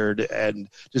appeared and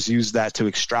just used that to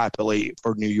extrapolate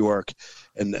for New York.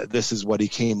 And this is what he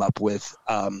came up with.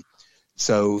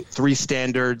 So 3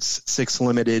 standards, 6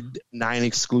 limited, 9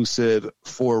 exclusive,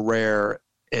 4 rare,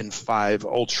 and 5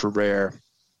 ultra rare,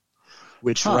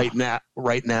 which right now,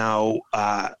 right now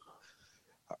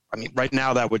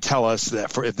that would tell us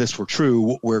that if this were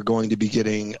true, we're going to be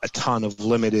getting a ton of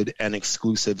limited and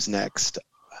exclusives next.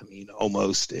 I mean,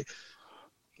 almost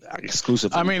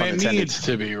exclusive. I mean, it needs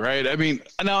to be, right? I mean,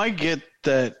 now I get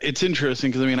that it's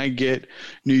interesting because I get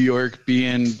New York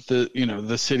being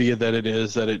the city that it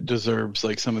is, that it deserves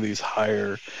like some of these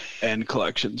higher end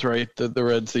collections, right? The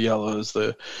reds, the yellows,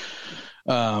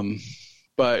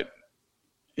 but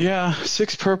yeah,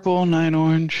 6 purple, 9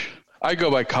 orange. I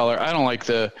go by color. I don't like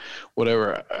the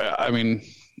whatever.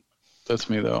 That's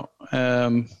me though.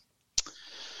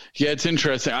 Yeah, it's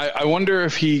interesting. I wonder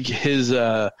if his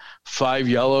 5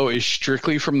 yellow is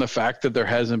strictly from the fact that there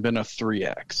hasn't been a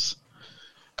 3X.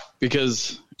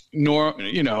 Because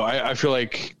I feel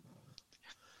like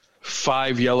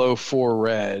 5 yellow, 4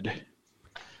 red.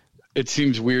 It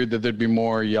seems weird that there'd be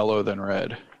more yellow than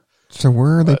red. So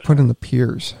where are they putting the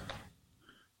piers?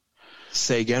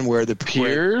 Say again, where are the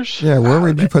piers? Yeah, where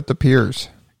would you put the piers?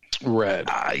 Red.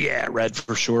 Yeah, red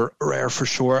for sure. Rare for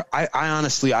sure. I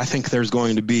honestly, I think there's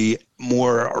going to be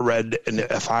more red. And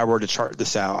if I were to chart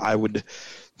this out, I would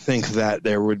think that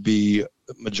there would be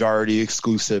majority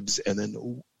exclusives and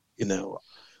then,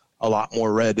 a lot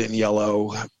more red and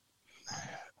yellow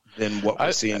than what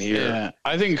we're seeing here. Yeah,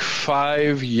 I think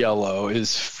 5 yellow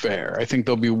is fair. I think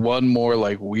there'll be one more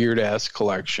like weird ass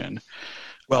collection.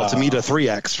 Well, to meet a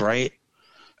 3X, right?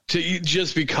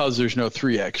 Just because there's no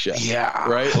 3X yet. Yeah.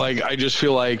 Right? Like, I just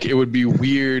feel like it would be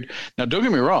weird. Now, don't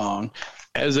get me wrong.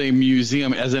 As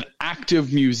an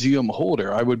active museum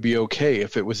holder, I would be okay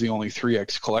if it was the only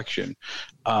 3X collection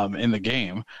in the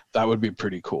game. That would be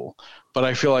pretty cool. But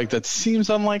I feel like that seems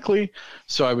unlikely.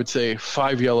 So I would say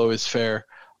 5 yellow is fair.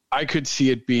 I could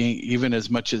see it being even as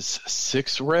much as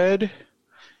 6 red.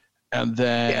 And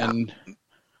then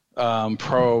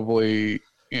probably...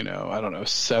 I don't know,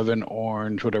 7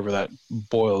 orange, whatever that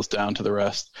boils down to the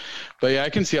rest. But yeah, I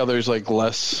can see how there's like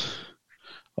less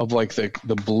of like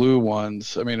the blue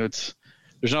ones. There's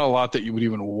not a lot that you would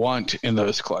even want in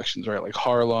those collections, right? Like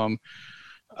Harlem,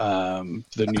 the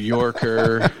New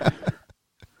Yorker.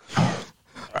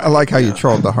 I like how you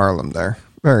trolled the Harlem there.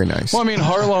 Very nice. Well,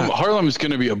 Harlem is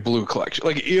going to be a blue collection.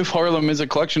 Like if Harlem is a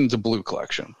collection, it's a blue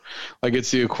collection. Like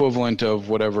it's the equivalent of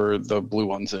whatever the blue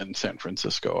ones in San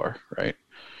Francisco are, right?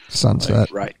 Sunset.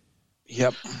 Right.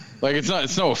 Yep. Like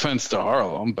it's no offense to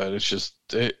Harlem, but it's just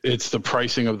it's the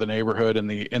pricing of the neighborhood and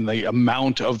the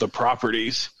amount of the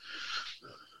properties.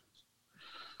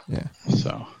 Yeah.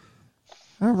 So.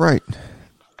 All right.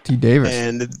 TDavis.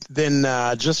 And then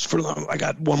I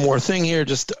got one more thing here,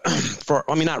 just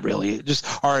not really, just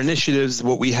our initiatives,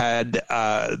 what we had,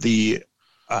 the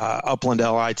Upland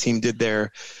LI team did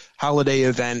their holiday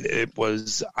event. It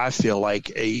was, I feel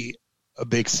like, a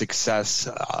big success.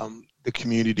 The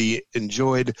community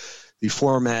enjoyed the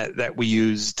format that we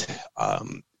used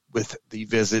with the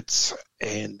visits,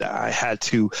 and I had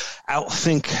to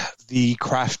outthink the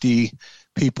crafty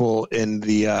people in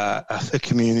the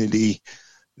community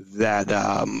that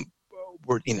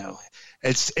were,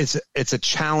 it's a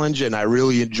challenge, and I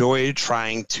really enjoy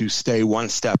trying to stay one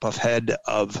step ahead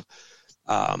of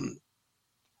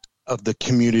the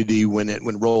community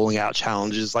when rolling out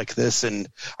challenges like this. And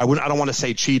I don't want to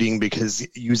say cheating, because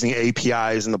using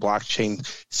APIs in the blockchain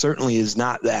certainly is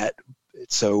not that.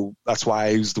 So that's why I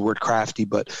use the word crafty,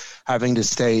 but having to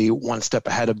stay one step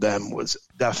ahead of them was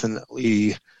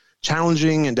definitely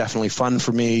challenging and definitely fun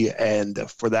for me. And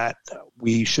for that,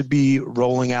 we should be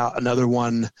rolling out another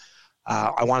one.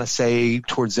 I want to say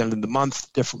towards the end of the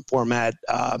month, different format,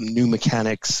 new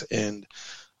mechanics, and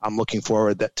I'm looking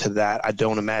forward to that. I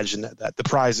don't imagine that the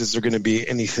prizes are going to be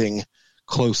anything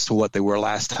close to what they were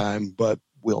last time, but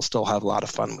we'll still have a lot of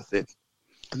fun with it.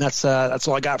 And that's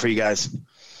all I got for you guys.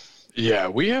 Yeah,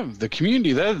 we have the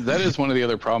community. That is one of the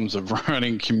other problems of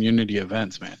running community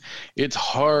events, man. It's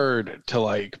hard to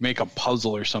like make a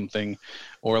puzzle or something,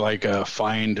 or like a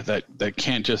find that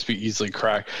can't just be easily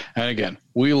cracked. And again,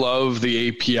 we love the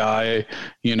API,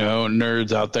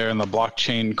 nerds out there and the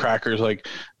blockchain crackers. Like,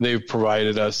 they've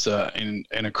provided us an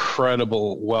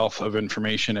incredible wealth of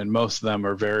information, and most of them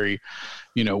are very,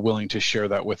 willing to share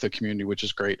that with the community, which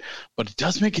is great. But it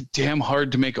does make it damn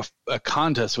hard to make a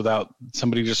contest without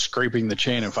somebody just scraping the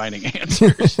chain and finding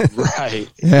answers. Right.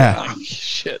 Yeah. Like,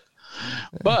 shit.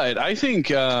 But I think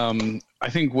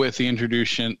with the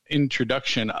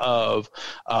introduction of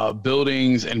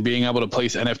buildings and being able to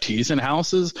place NFTs in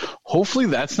houses, hopefully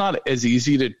that's not as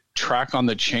easy to track on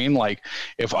the chain. Like,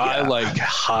 if I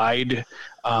hide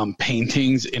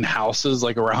paintings in houses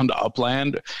like around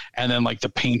Upland, and then like the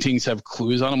paintings have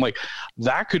clues on them, like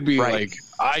that could be right. Like,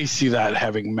 I see that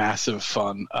having massive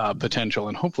fun potential,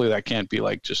 and hopefully that can't be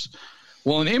like just.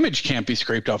 Well, an image can't be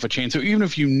scraped off a chain. So even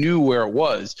if you knew where it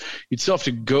was, you'd still have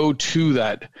to go to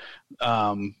that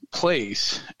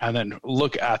place and then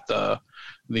look at the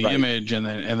right. image and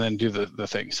then do the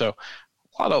thing. So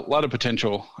a lot of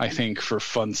potential, I think, for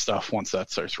fun stuff once that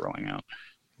starts rolling out.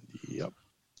 Yep.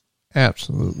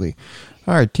 Absolutely.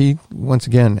 All right, T, once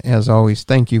again, as always,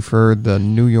 thank you for the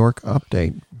New York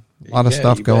update. A lot of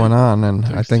stuff going on, and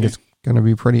I think it's going to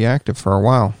be pretty active for a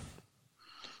while.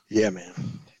 Yeah,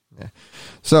 man. Yeah.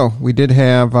 So we did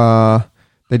have,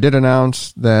 they did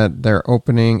announce that they're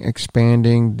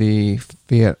expanding the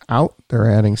Fiat out. They're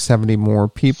adding 70 more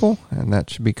people, and that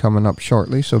should be coming up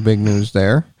shortly. So big news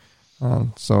there.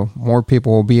 So more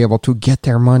people will be able to get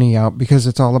their money out because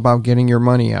it's all about getting your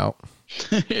money out.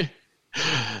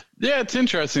 Yeah, it's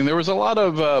interesting. There was a lot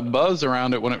of buzz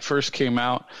around it when it first came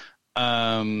out.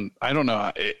 I don't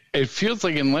know. It feels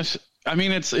like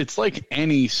it's like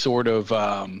any sort of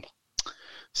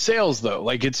sales though.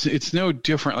 Like it's no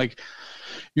different. Like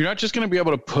you're not just going to be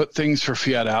able to put things for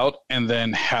fiat out and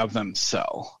then have them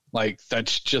sell. Like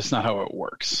that's just not how it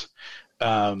works.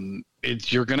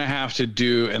 You're going to have to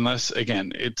do, unless,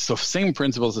 again, it's the same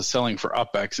principles as selling for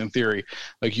UpX in theory.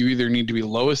 Like you either need to be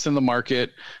lowest in the market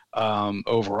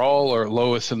overall or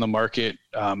lowest in the market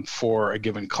for a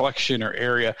given collection or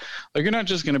area. Like you're not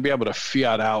just going to be able to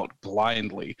fiat out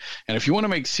blindly. And if you want to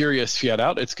make serious fiat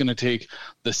out, it's going to take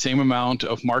the same amount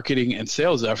of marketing and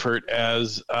sales effort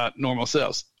as normal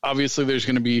sales. Obviously, there's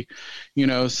going to be,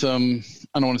 some,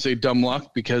 I don't want to say dumb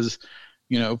luck because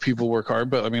people work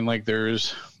hard, but I mean, like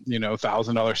there's,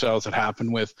 $1,000 sales that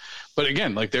happen with, but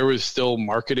again, like there was still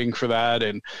marketing for that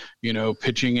and,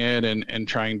 pitching it and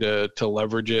trying to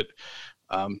leverage it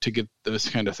to get this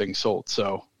kind of thing sold.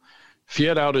 So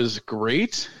fiat out is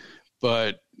great,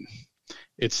 but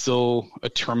it's still a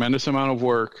tremendous amount of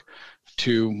work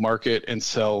to market and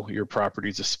sell your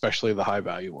properties, especially the high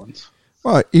value ones.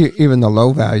 Well, even the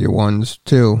low value ones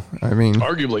too. I mean,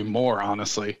 arguably more,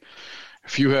 honestly.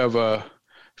 If you have a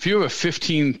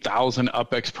 15,000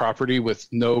 UpX property with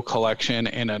no collection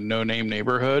in a no-name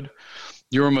neighborhood,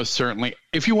 you're almost certainly,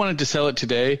 if you wanted to sell it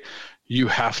today, you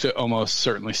have to almost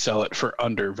certainly sell it for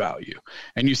undervalue.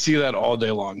 And you see that all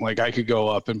day long. Like I could go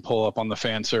up and pull up on the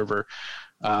fan server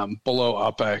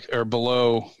below UpX or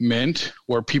below Mint,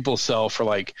 where people sell for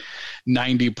like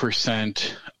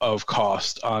 90% of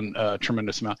cost on a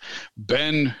tremendous amount.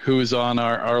 Ben, who is on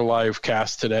our live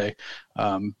cast today,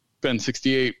 Ben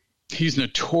 68, he's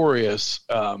notorious.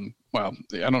 Well,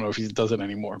 I don't know if he does it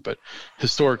anymore, but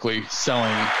historically selling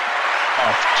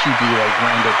off 2B like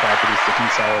random properties to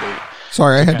consolidate.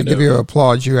 Sorry, I had to give you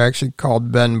applause. You actually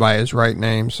called Ben by his right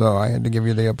name, so I had to give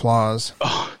you the applause.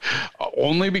 Oh,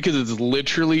 only because it's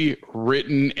literally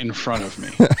written in front of me.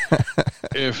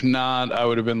 If not, I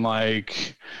would have been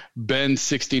like, Ben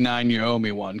 69, you owe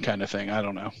me one kind of thing. I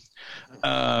don't know.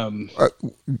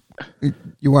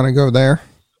 You want to go there?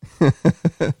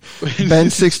 Ben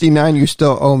 69, you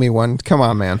still owe me one. Come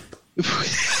on, man.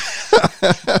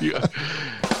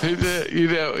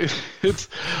 It's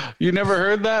you never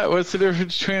heard that? What's the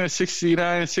difference between a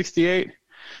 69 and 68?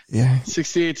 Yeah,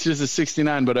 68 is just a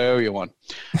 69, but I owe you one.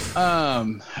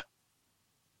 All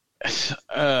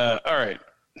right.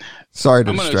 Sorry to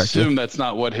I'm going to distract you. assume that's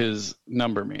not what his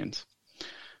number means,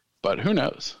 but who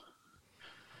knows?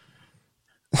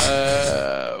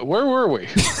 Where were we?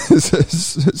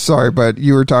 Sorry, but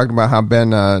you were talking about how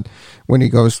Ben, when he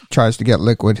tries to get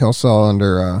liquid, he'll sell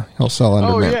under.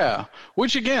 Oh Mint. yeah,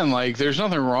 which again, like, there's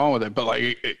nothing wrong with it, but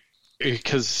like,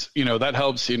 because that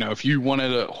helps. If you wanted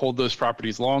to hold those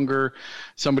properties longer,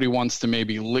 somebody wants to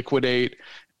maybe liquidate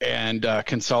and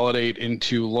consolidate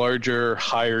into larger,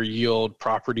 higher yield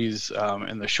properties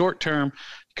in the short term,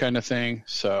 kind of thing.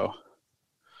 So,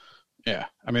 yeah,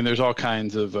 I mean, there's all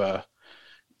kinds of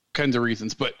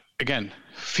reasons, but again,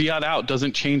 fiat out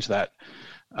doesn't change that.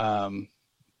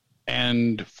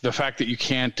 And the fact that you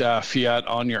can't fiat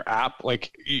on your app,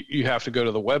 like you have to go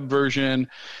to the web version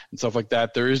and stuff like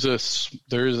that. There is a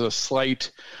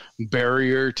slight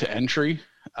barrier to entry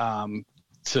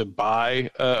to buy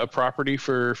a property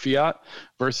for fiat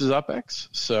versus UpX.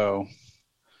 So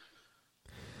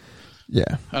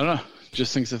yeah, I don't know,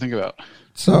 just things to think about.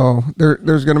 So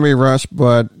there's going to be a rush,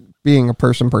 but being a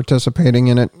person participating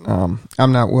in it,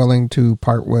 I'm not willing to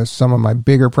part with some of my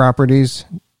bigger properties.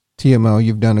 TMO,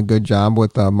 you've done a good job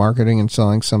with marketing and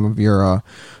selling some of your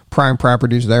prime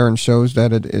properties there, and shows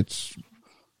that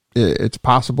it's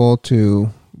possible to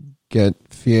get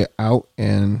fiat out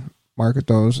and market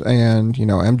those. And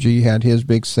MG had his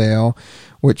big sale,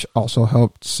 which also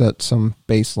helped set some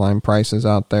baseline prices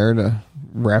out there to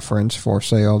reference for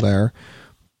sale there.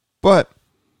 But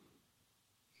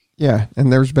yeah,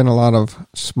 and there's been a lot of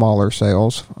smaller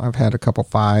sales. I've had a couple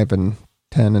 $5 and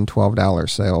 $10 and $12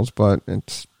 sales, but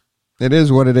it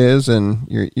is what it is, and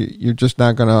you're just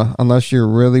not gonna, unless you're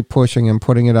really pushing and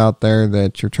putting it out there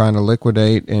that you're trying to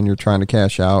liquidate and you're trying to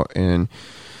cash out, and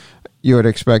you would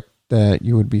expect that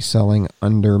you would be selling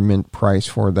under mint price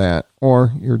for that,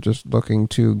 or you're just looking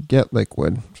to get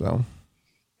liquid. So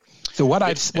what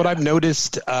I've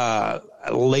noticed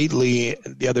lately,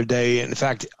 the other day, in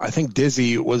fact, I think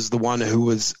Dizzy was the one who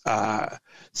was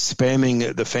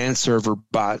spamming the fan server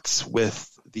bots with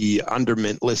the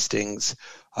undermint listings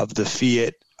of the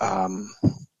fiat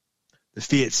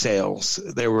sales.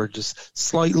 They were just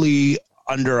slightly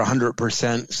under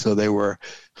 100%, so they were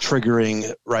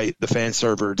triggering the fan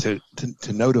server to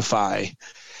notify.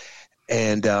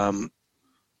 And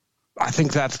I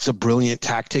think that's a brilliant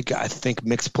tactic. I think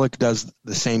Mixplick does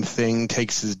the same thing,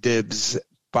 takes his dibs,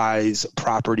 buys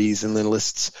properties, and then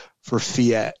lists for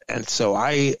fiat. And so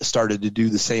I started to do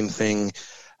the same thing.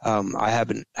 I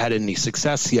haven't had any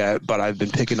success yet, but I've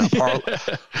been picking up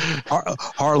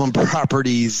Harlem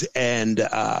properties and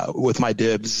with my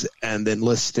dibs, and then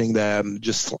listing them.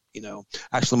 Just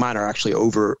actually, mine are actually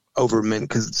over mint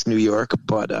because it's New York,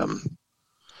 but.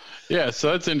 Yeah,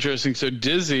 so that's interesting. So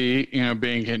Dizzy,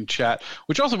 being in chat,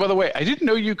 which also, by the way, I didn't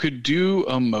know you could do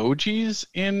emojis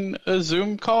in a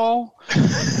Zoom call.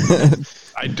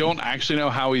 I don't actually know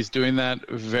how he's doing that.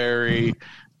 Very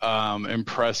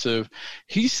impressive.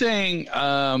 He's saying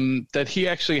that he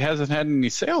actually hasn't had any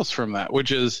sales from that,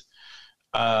 which is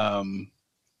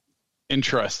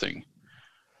interesting.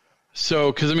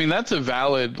 So, because that's a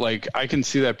valid, I can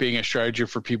see that being a strategy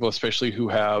for people, especially who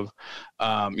have,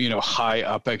 high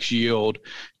UpX yield.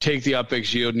 Take the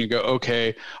UpX yield and you go,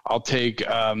 okay, I'll take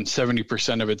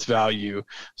 70% of its value.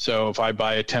 So if I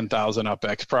buy a 10,000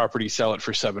 UpX property, sell it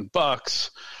for $7,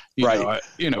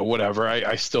 whatever,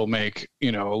 I still make, a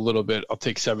little bit. I'll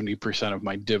take 70% of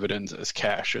my dividends as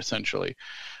cash, essentially.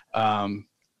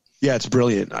 Yeah, it's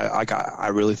brilliant. I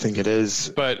really think it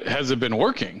is. But has it been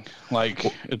working?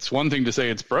 It's one thing to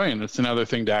say it's brilliant. It's another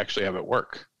thing to actually have it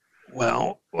work.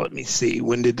 Well, let me see.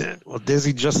 When did it? Well,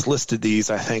 Dizzy just listed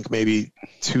these, I think, maybe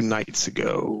 2 nights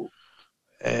ago.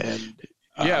 And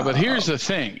yeah, but here's the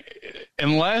thing.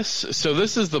 So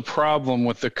this is the problem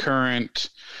with the current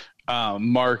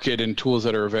market and tools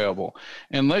that are available.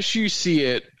 Unless you see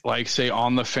it, say,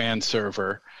 on the fan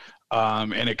server,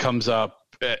 and it comes up,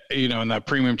 in that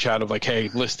premium chat of hey,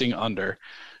 listing under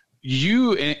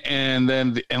and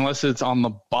then unless it's on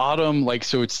the bottom,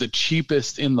 so it's the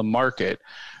cheapest in the market,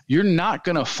 you're not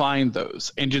going to find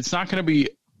those, and it's not going to be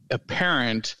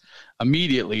apparent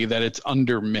immediately that it's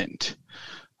under mint.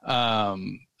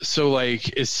 So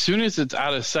as soon as it's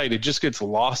out of sight, it just gets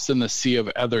lost in the sea of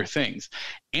other things.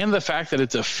 And the fact that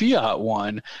it's a fiat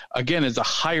one, again, is a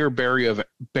higher barrier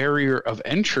of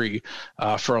entry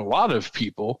for a lot of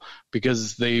people,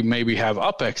 because they maybe have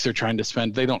UpX they're trying to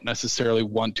spend. They don't necessarily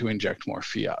want to inject more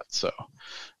fiat. So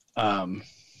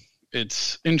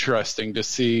it's interesting to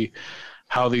see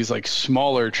how these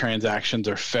smaller transactions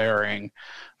are faring,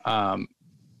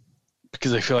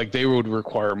 because I feel like they would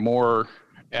require more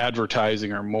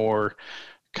advertising or more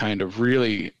kind of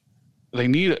really, they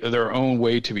need their own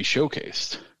way to be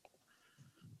showcased.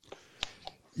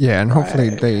 Yeah, and hopefully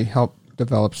they help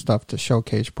develop stuff to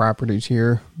showcase properties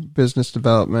here, business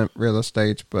development, real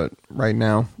estate, but right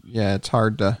now, yeah, it's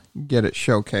hard to get it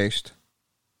showcased.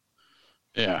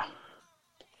 Yeah.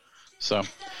 So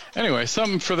anyway,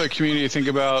 something for the community to think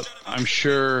about. I'm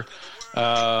sure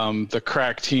the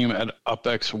crack team at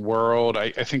UpX World,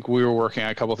 I think we were working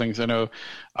on a couple things. I know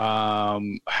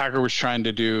Hacker was trying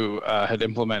to had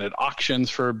implemented auctions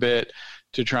for a bit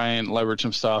to try and leverage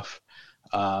some stuff.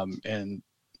 And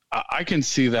I can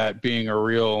see that being a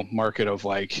real market of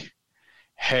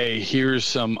hey, here's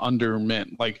some under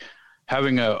mint,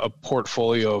 having a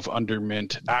portfolio of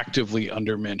actively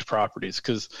under mint properties.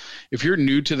 Because if you're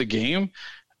new to the game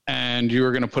and you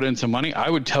were going to put in some money, I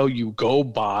would tell you go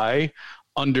buy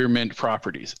under mint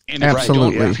properties. And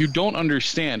if you don't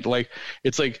understand,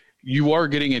 it's you are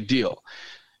getting a deal.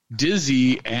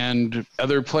 Dizzy and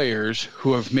other players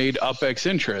who have made UpX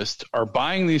interest are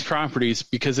buying these properties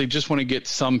because they just want to get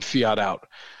some fiat out.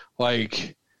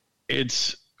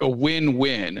 It's a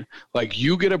win-win.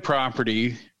 You get a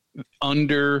property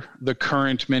under the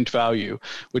current mint value,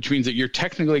 which means that you're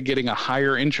technically getting a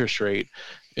higher interest rate,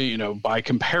 by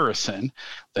comparison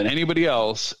than anybody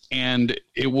else, and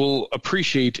it will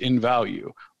appreciate in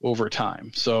value over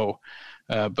time. So,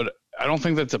 but I don't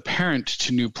think that's apparent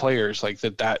to new players,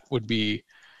 that would be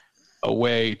a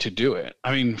way to do it.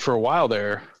 I mean, for a while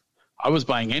there, I was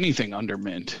buying anything under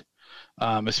mint,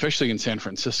 especially in San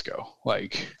Francisco.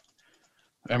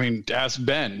 Ask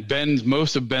Ben.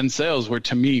 Most of Ben's sales were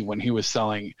to me when he was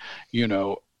selling,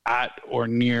 at or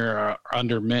near or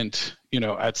under mint,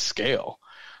 at scale.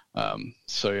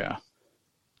 So yeah.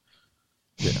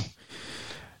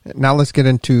 Now let's get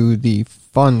into the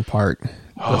fun part,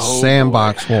 the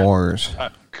Sandbox Wars.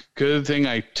 Good thing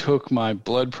I took my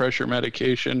blood pressure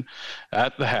medication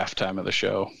at the halftime of the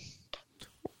show.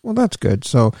 Well, that's good.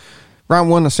 So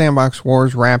round 1 of Sandbox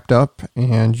Wars wrapped up,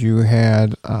 and you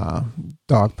had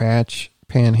Dogpatch,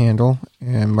 Panhandle,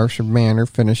 and Mercer Manor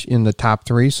finish in the top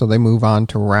 3, so they move on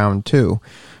to round 2.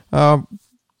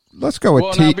 Let's go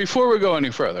with now, before we go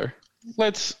any further,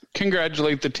 let's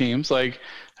congratulate the teams. Like,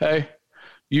 hey,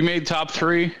 you made top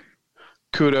 3.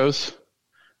 Kudos.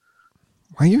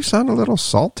 Why you sound a little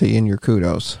salty in your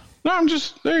kudos? No, I'm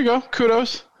just, there you go.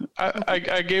 Kudos.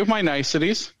 I gave my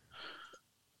niceties.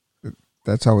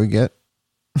 That's all we get?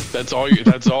 That's all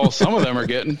some of them are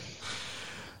getting.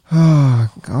 Oh,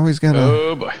 always got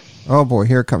Oh boy. Oh boy,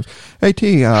 here it comes. Hey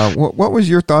T, what was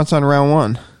your thoughts on round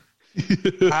 1?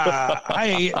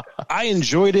 I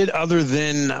enjoyed it, other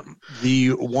than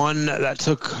the one that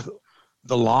took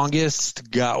the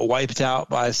longest got wiped out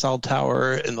by a cell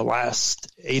tower in the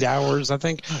last 8 hours, I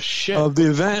think, of the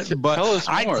event. But tell us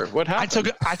more. What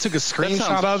happened? I took a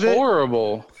screenshot of it.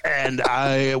 Horrible. And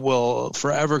I will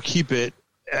forever keep it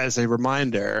as a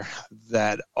reminder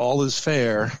that all is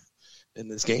fair in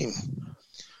this game.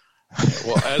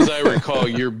 Well, as I recall,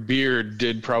 your beard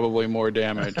did probably more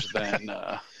damage than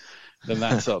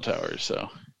that cell tower.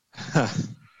 So.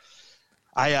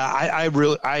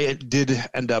 I did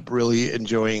end up really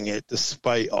enjoying it,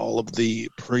 despite all of the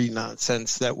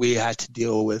pre-nonsense that we had to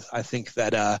deal with. I think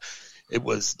that it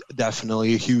was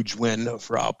definitely a huge win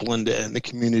for Upland and the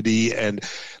community, and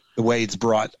the way it's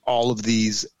brought all of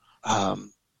these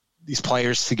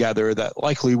players together that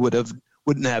likely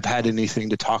wouldn't have had anything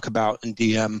to talk about in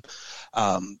DM.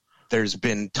 There's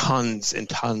been tons and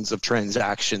tons of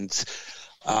transactions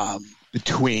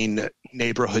between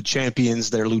neighborhood champions,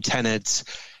 their lieutenants,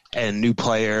 and new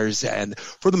players, and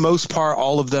for the most part,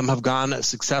 all of them have gone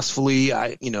successfully.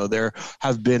 There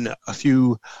have been a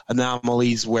few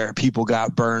anomalies where people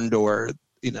got burned, or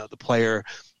the player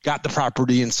got the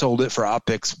property and sold it for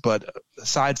optics. But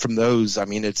aside from those,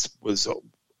 it was a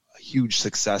huge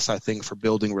success, I think, for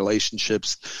building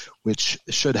relationships, which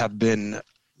should have been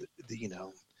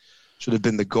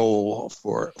the goal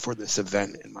for this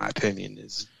event, in my opinion,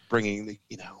 is bringing the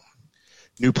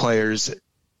new players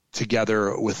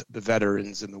together with the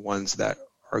veterans and the ones that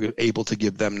are able to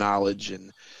give them knowledge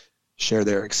and share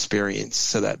their experience,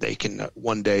 so that they can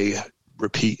one day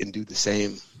repeat and do the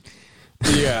same.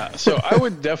 Yeah, so I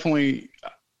would definitely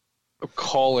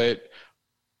call it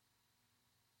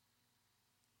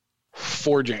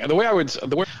forging. I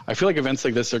feel like events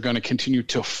like this are going to continue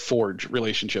to forge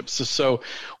relationships. So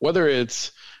whether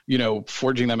it's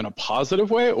forging them in a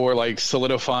positive way, or like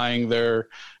solidifying their,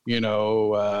 I don't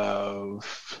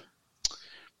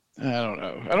know.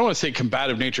 I don't want to say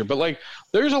combative nature, but like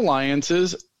there's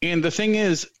alliances. And the thing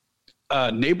is,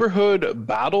 neighborhood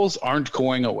battles aren't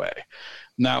going away.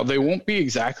 Now, they won't be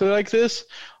exactly like this,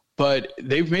 but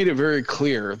they've made it very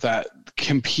clear that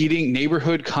competing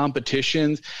neighborhood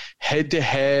competitions,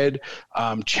 head-to-head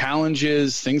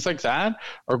challenges, things like that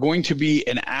are going to be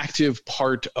an active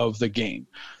part of the game.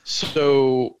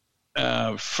 So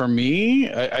for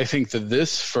me, I think that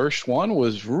this first one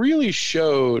really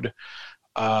showed,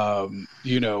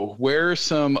 where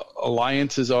some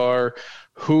alliances are,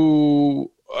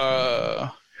 who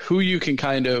you can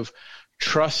kind of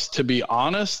trust to be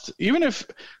honest, even if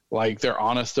like they're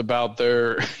honest about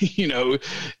their,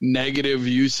 negative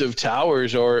use of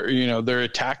towers, or, their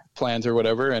attack plans or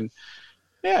whatever. And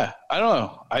yeah, I don't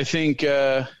know. I think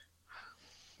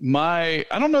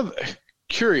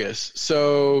curious.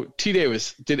 So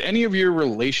TDavis, did any of your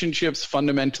relationships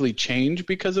fundamentally change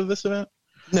because of this event?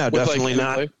 No, definitely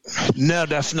not. No,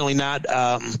 definitely not.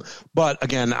 But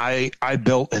again, I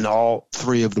built in all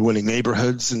 3 of the winning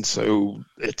neighborhoods, and so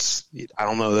I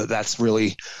don't know that that's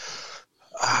really,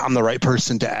 I'm the right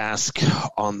person to ask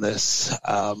on this.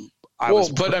 To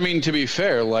be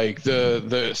fair, like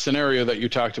the scenario that you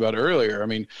talked about earlier,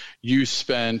 you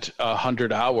spent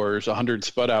 100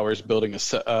 spud hours building an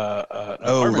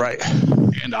apartment. Right.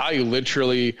 And I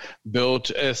literally built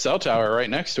a cell tower right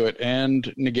next to it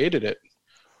and negated it.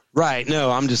 Right.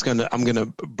 No, I'm gonna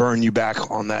burn you back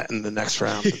on that in the next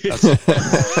round. You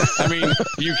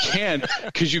can't,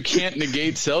 because you can't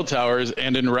negate cell towers,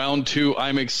 and in round 2,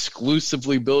 I'm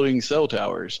exclusively building cell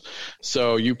towers,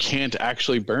 so you can't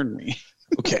actually burn me.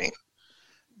 Okay.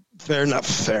 Fair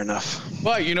enough.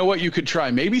 But you know what you could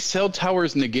try? Maybe cell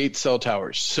towers negate cell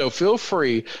towers. So feel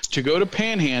free to go to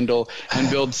Panhandle and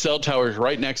build cell towers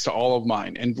right next to all of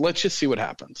mine. And let's just see what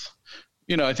happens.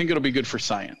 I think it'll be good for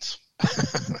science.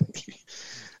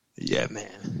 Yeah,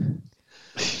 man.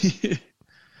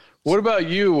 What about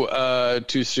you,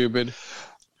 Too Stupid?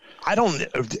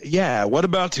 What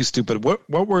about Too Stupid?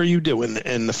 What were you doing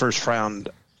in the first round?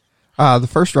 The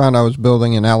first round I was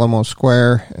building in Alamo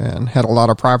Square and had a lot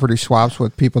of property swaps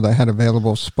with people that had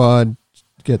available SPUD,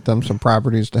 get them some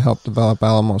properties to help develop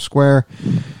Alamo Square.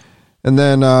 And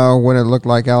then when it looked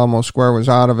like Alamo Square was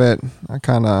out of it, I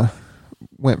kind of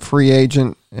went free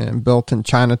agent and built in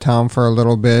Chinatown for a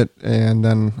little bit. And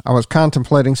then I was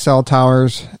contemplating cell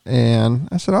towers, and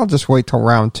I said, I'll just wait till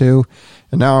round 2.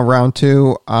 And now in round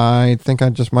 2, I think I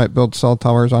just might build cell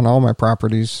towers on all my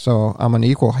properties, so I'm an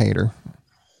equal hater.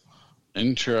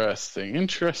 Interesting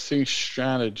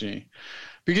strategy.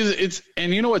 Because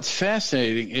and you know what's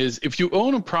fascinating is if you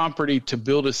own a property to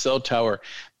build a cell tower,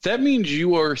 that means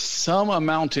you are some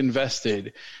amount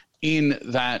invested in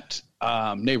that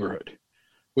neighborhood,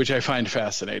 which I find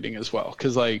fascinating as well.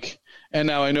 Because and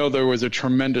now I know there was a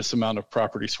tremendous amount of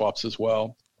property swaps as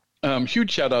well.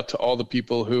 Huge shout out to all the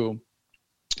people who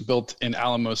built in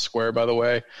Alamo Square, by the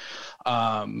way.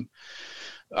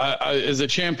 As a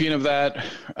champion of that,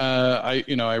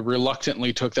 I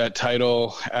reluctantly took that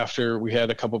title after we had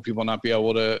a couple of people not be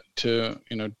able to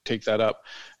take that up,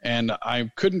 and I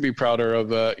couldn't be prouder of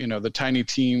the tiny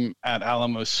team at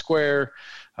Alamo Square.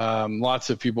 Lots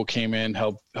of people came in,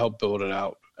 helped build it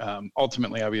out.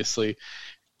 Ultimately, obviously,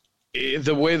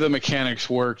 the way the mechanics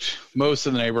worked, most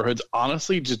of the neighborhoods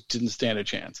honestly just didn't stand a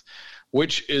chance,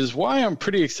 which is why I'm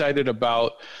pretty excited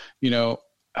about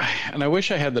and I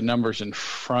wish I had the numbers in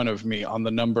front of me on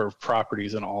the number of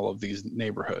properties in all of these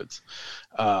neighborhoods.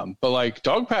 But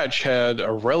Dogpatch had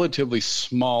a relatively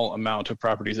small amount of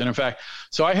properties. And in fact,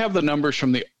 so I have the numbers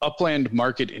from the Upland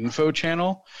Market Info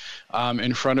channel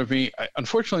in front of me.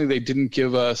 Unfortunately, they didn't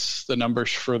give us the numbers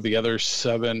for the other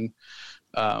 7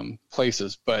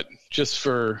 places, but just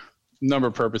for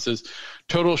number purposes,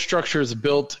 total structures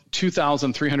built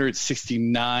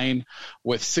 2,369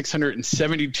 with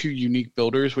 672 unique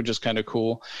builders, which is kind of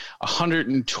cool.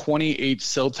 128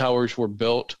 cell towers were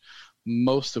built,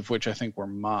 most of which I think were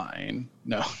mine.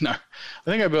 No, I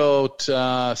think I built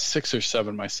 6 or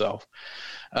 7 myself.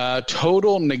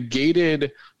 Total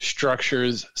negated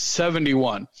structures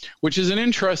 71, which is an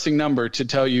interesting number to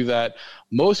tell you that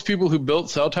most people who built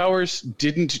cell towers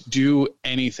didn't do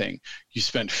anything. You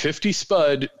spent 50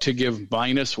 SPUD to give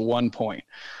 -1 point.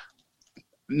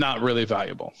 Not really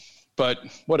valuable, but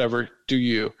whatever, do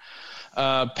you.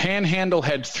 Panhandle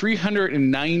had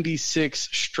 396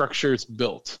 structures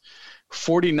built,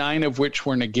 49 of which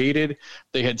were negated.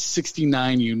 They had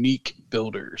 69 unique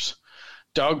builders.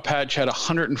 Dogpatch had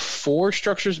 104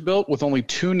 structures built with only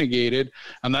 2 negated,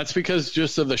 and that's because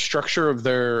just of the structure of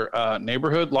their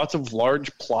neighborhood, lots of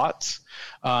large plots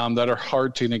that are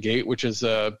hard to negate, which has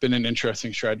been an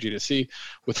interesting strategy to see,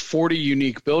 with 40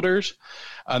 unique builders.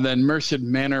 And then Merced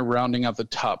Manor rounding out the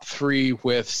top 3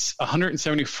 with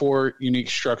 174 unique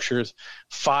structures,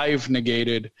 5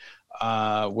 negated,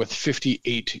 with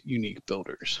 58 unique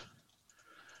builders.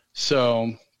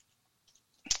 So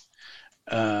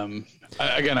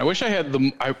again, I wish I had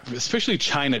especially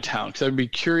Chinatown, because I'd be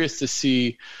curious to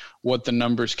see what the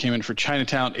numbers came in for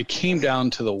Chinatown. It came down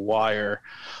to the wire.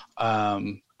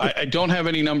 I don't have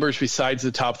any numbers besides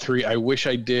the top 3. I wish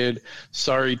I did.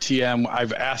 Sorry, TM.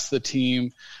 I've asked the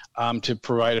team to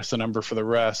provide us a number for the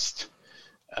rest.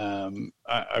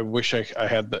 I wish I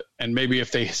had the, and maybe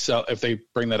if they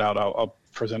bring that out, I'll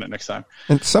present it next time.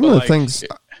 And some of the things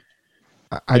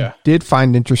I did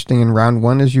find interesting in round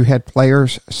 1 is you had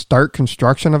players start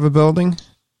construction of a building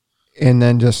and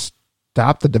then just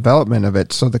stop the development of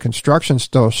it. So the construction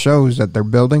still shows that they're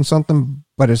building something,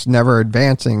 but it's never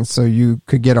advancing. So you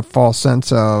could get a false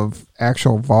sense of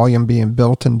actual volume being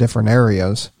built in different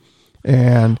areas.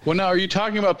 And well, now, are you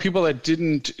talking about people that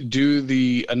didn't do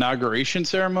the inauguration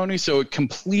ceremony? So it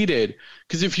completed,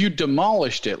 because if you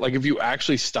demolished it, like if you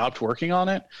actually stopped working on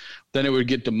it, then it would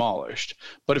get demolished.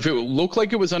 But if it looked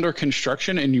like it was under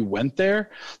construction and you went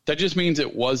there, that just means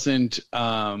it wasn't,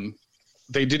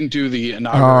 they didn't do the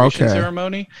inauguration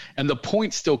ceremony, and the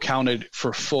points still counted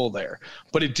for full there.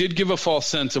 But it did give a false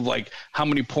sense of like how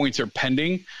many points are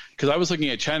pending. Because I was looking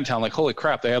at Chinatown, like, holy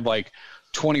crap, they had like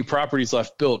 20 properties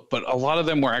left built, but a lot of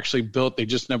them were actually built. They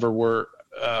just never were.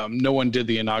 No one did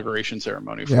the inauguration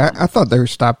ceremony for them. I thought they were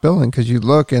stopped building, because you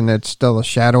look and it's still a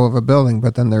shadow of a building,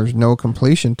 but then there's no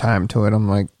completion time to it. I'm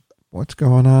like, what's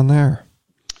going on there?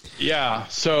 Yeah.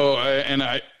 So, and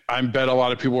I I bet a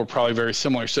lot of people were probably very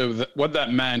similar. So what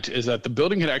that meant is that the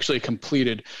building had actually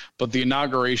completed, but the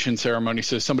inauguration ceremony,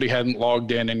 so somebody hadn't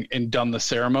logged in and done the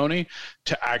ceremony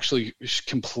to actually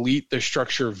complete the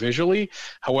structure visually.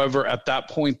 However, at that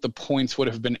point, the points would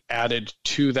have been added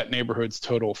to that neighborhood's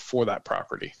total for that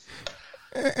property.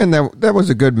 And that was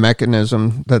a good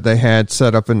mechanism that they had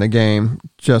set up in the game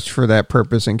just for that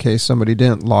purpose, in case somebody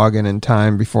didn't log in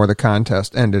time before the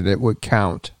contest ended, it would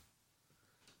count.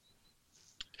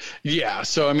 Yeah,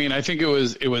 so I mean, I think it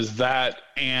was that,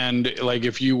 and like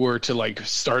if you were to like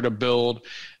start a build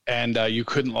and you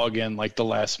couldn't log in like the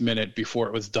last minute before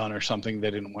it was done or something, they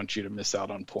didn't want you to miss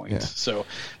out on points. Yeah. So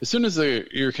as soon as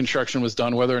your construction was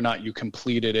done, whether or not you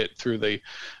completed it through the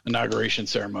inauguration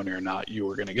ceremony or not, you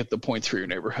were going to get the points for your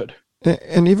neighborhood.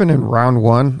 And even in round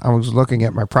one, I was looking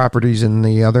at my properties in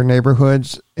the other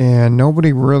neighborhoods, and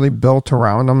nobody really built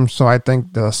around them. So I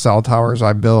think the cell towers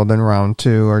I build in round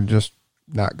two are just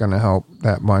not going to help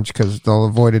that much, because they'll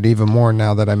avoid it even more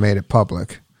now that I made it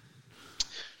public.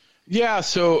 Yeah,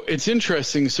 so it's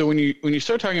interesting. So when you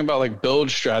start talking about like build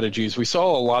strategies, we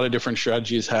saw a lot of different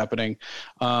strategies happening.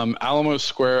 Alamo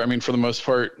Square, I mean, for the most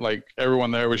part, like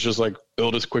everyone there was just like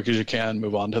build as quick as you can,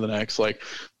 move on to the next. Like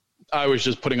I was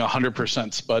just putting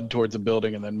 100% spud towards a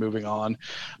building and then moving on,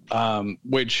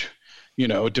 which, you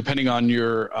know, depending on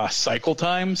your cycle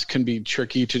times, can be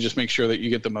tricky to just make sure that you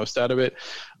get the most out of it.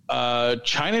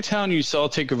 Chinatown, you saw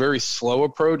take a very slow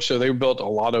approach. So they built a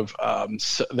lot of,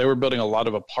 they were building a lot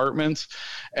of apartments,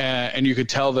 and you could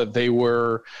tell that they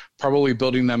were probably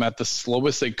building them at the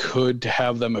slowest they could to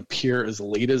have them appear as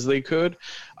late as they could,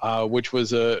 which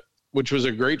was a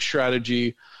great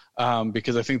strategy,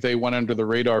 because I think they went under the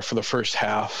radar for the first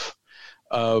half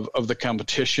of the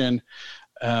competition.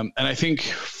 And I think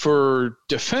for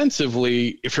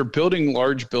defensively, if you're building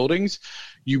large buildings,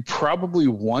 you probably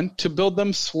want to build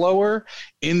them slower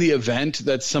in the event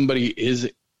that somebody is,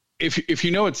 if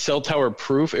you know it's cell tower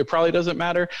proof, it probably doesn't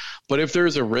matter. But if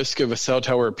there's a risk of a cell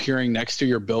tower appearing next to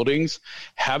your buildings,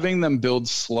 having them build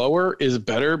slower is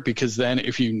better, because then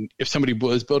if somebody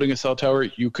was building a cell tower,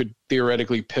 you could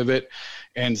theoretically pivot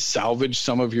and salvage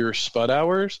some of your spud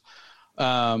hours.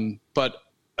 But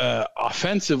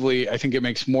offensively, I think it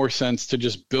makes more sense to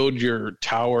just build your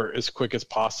tower as quick as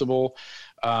possible,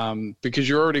 because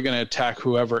you're already going to attack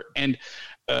whoever. And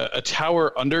a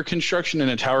tower under construction and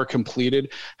a tower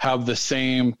completed have the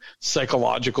same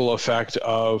psychological effect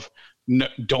of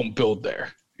don't build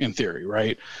there, in theory,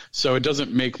 right? So it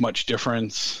doesn't make much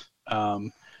difference.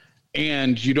 And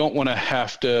you don't want to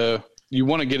have to, you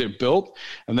want to get it built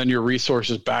and then your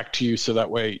resources back to you, so that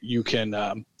way you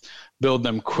can build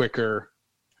them quicker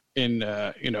in,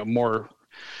 more,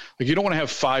 like you don't want to have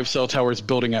 5 cell towers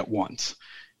building at once.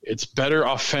 It's better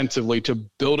offensively to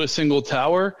build a single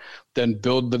tower, then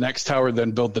build the next tower,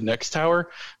 then build the next tower,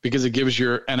 because it gives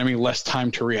your enemy less time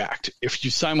to react. If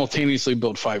you simultaneously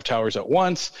build 5 towers at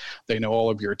once, they know all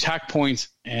of your attack points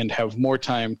and have more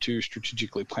time to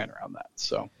strategically plan around that.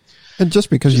 So, and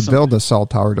just because you build a cell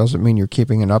tower doesn't mean you're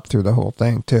keeping it up through the whole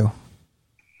thing too.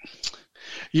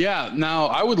 Yeah. Now,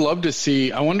 I would love to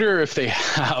see, I wonder if they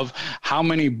have how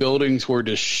many buildings were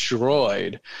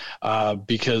destroyed,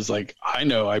 because like I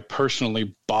know I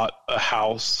personally bought a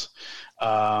house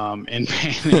in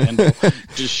Panhandle,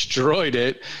 destroyed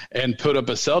it, and put up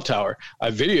a cell tower.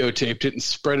 I videotaped it and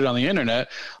spread it on the internet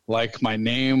like my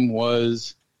name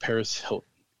was Paris Hilton.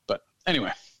 But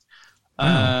anyway,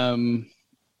 yeah,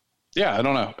 I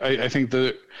don't know. I think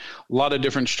a lot of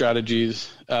different strategies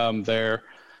there.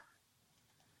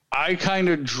 I kind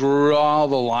of draw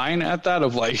the line at that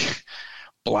of like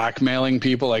blackmailing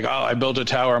people, like, oh, I built a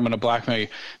tower, I'm going to blackmail you.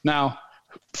 Now,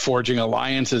 forging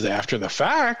alliances after the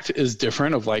fact is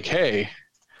different, of like, hey,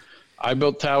 I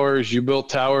built towers, you built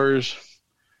towers.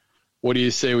 What do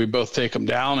you say we both take them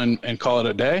down and call it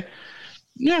a day?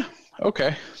 Yeah,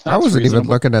 okay. I wasn't even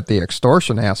looking at the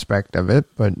extortion aspect of it,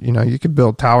 but you could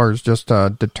build towers just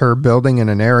to deter building in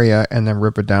an area and then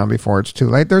rip it down before it's too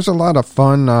late. There's a lot of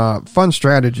fun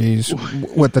strategies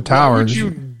with the towers. Why would you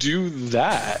do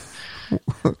that?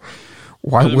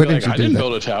 Why wouldn't you do that? I didn't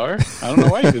build a tower. I don't know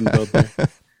why you didn't build there.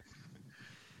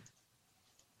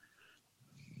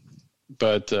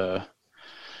 But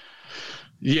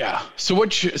yeah. So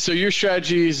your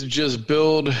strategy is just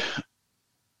build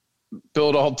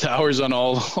all towers on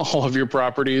all of your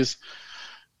properties.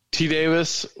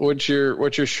 TDavis, what's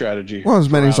your strategy? Well, as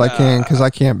many as I can, because I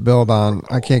can't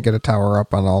get a tower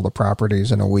up on all the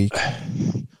properties in a week.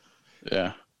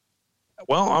 Yeah.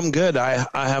 Well, I'm good. I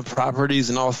have properties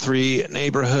in all 3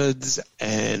 neighborhoods,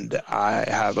 and I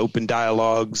have open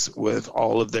dialogues with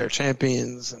all of their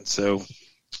champions, and so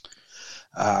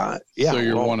So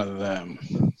you're one of them.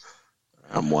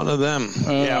 I'm one of them.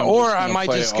 Or I might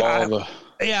just go.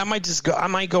 I might just go. I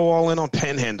might go all in on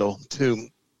Panhandle too.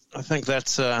 I think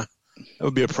that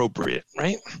would be appropriate,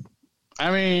 right?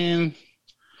 I mean,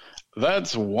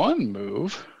 that's one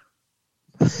move.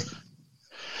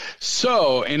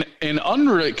 So, in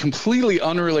completely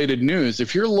unrelated news,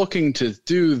 if you're looking to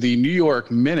do the New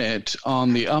York Minute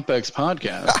on the UpX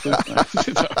podcast,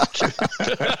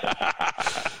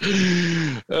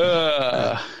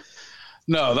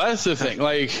 no, that's the thing.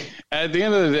 Like, at the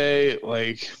end of the day,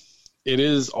 like, it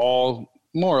is all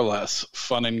more or less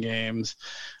fun and games.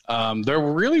 There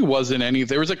really wasn't any.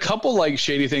 There was a couple like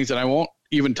shady things, and I won't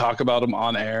even talk about them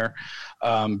on air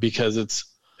because it's.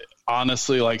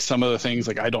 Honestly, like some of the things,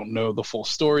 like I don't know the full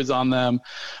stories on them,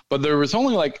 but there was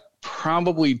only like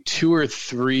probably 2 or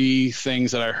 3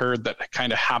 things that I heard that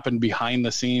kind of happened behind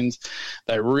the scenes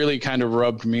that really kind of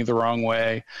rubbed me the wrong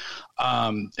way.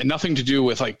 And nothing to do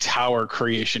with like tower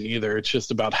creation either. It's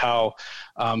just about how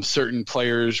certain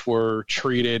players were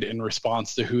treated in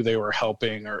response to who they were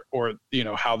helping or you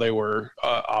know, how they were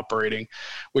operating,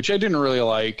 which I didn't really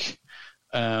like.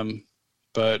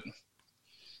 But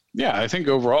yeah, I think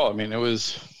overall, I mean, it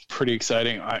was pretty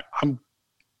exciting.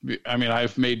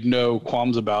 I've made no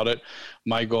qualms about it.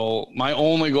 My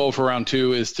only goal for round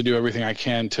 2 is to do everything I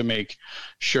can to make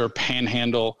sure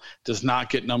Panhandle does not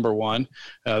get number 1.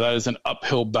 That is an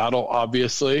uphill battle,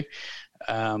 obviously.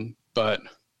 But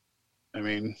I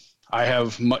mean, I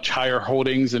have much higher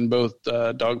holdings in both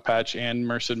Dogpatch and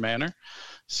Merced Manor.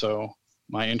 So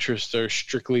my interests are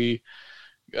strictly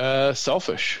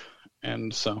selfish.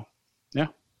 And so, yeah.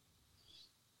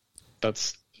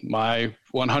 That's my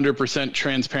 100%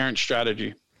 transparent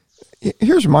strategy.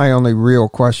 Here's my only real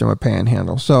question with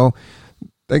Panhandle. So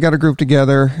they got a group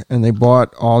together and they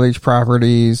bought all these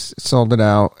properties, sold it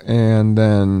out, and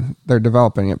then they're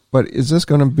developing it. But is this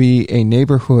going to be a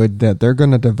neighborhood that they're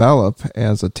going to develop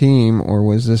as a team, or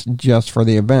was this just for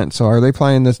the event? So are they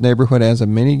playing this neighborhood as a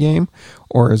mini game,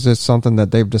 or is this something that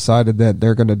they've decided that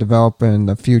they're going to develop in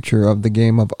the future of the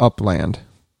game of Upland?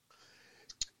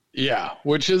 Yeah,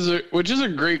 which is a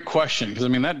great question, because I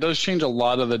mean that does change a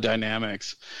lot of the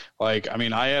dynamics. Like, I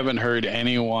mean, I haven't heard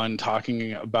anyone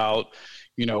talking about,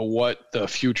 you know, what the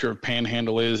future of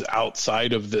Panhandle is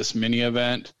outside of this mini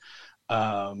event.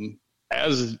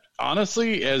 As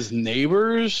honestly as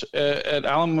neighbors at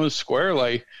Alamo Square,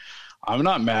 like, I'm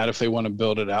not mad if they want to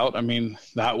build it out. I mean,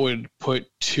 that would put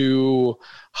 2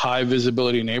 high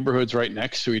visibility neighborhoods right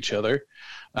next to each other,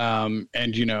 and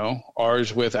you know,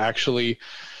 ours with actually,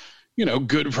 you know,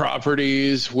 good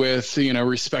properties with, you know,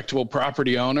 respectable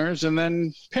property owners, and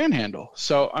then Panhandle.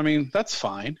 So, I mean, that's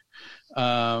fine.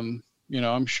 You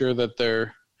know, I'm sure that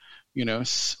they're, you know,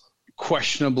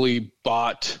 questionably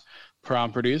bought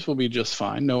properties will be just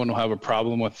fine. No one will have a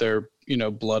problem with their, you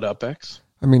know, blood UpX.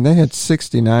 I mean, they had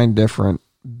 69 different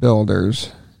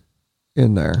builders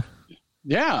in there.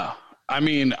 Yeah. I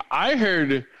mean, I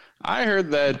heard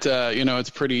that, you know, it's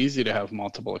pretty easy to have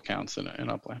multiple accounts in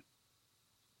Upland.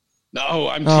 No,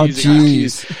 I'm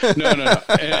teasing. No.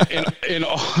 In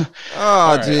all,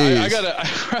 all right, I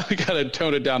probably gotta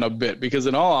tone it down a bit, because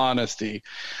in all honesty,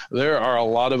 there are a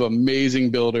lot of amazing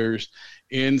builders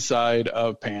inside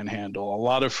of Panhandle. A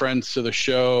lot of friends to the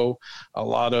show, a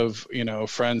lot of, you know,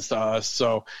 friends to us.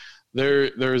 So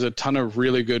there's a ton of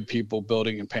really good people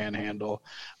building in Panhandle.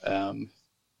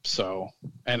 So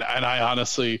I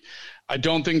honestly, I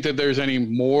don't think that there's any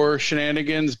more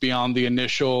shenanigans beyond the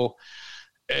initial.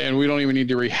 And we don't even need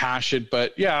to rehash it,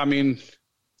 but yeah, I mean,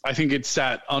 I think it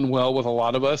sat unwell with a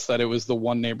lot of us that it was the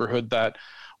one neighborhood that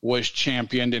was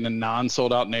championed in a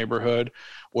non-sold out neighborhood,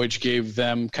 which gave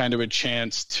them kind of a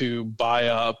chance to buy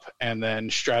up and then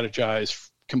strategize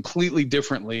completely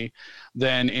differently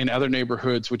than in other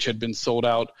neighborhoods, which had been sold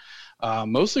out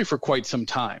mostly for quite some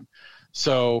time.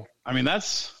 So, I mean,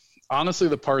 that's honestly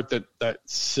the part that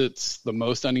sits the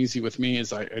most uneasy with me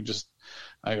is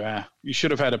you should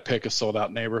have had to pick a sold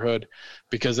out neighborhood,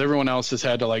 because everyone else has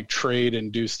had to like trade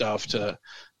and do stuff to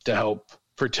help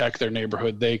protect their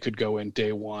neighborhood. They could go in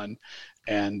day one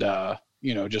and,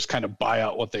 you know, just kind of buy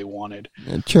out what they wanted.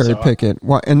 Cherry pick it.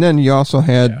 Well, and then you also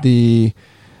had the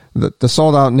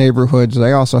sold out neighborhoods.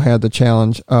 They also had the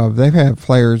challenge of they have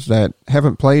players that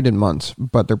haven't played in months,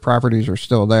 but their properties are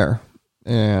still there.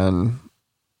 And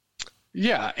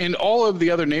yeah. And all of the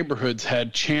other neighborhoods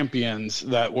had champions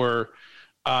that were,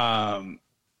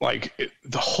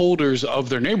 the holders of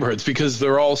their neighborhoods, because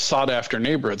they're all sought after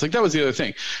neighborhoods. Like that was the other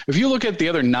thing. If you look at the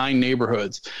other 9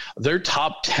 neighborhoods, their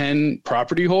top 10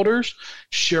 property holders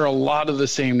share a lot of the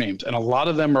same names, and a lot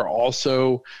of them are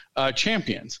also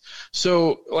champions.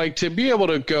 So like to be able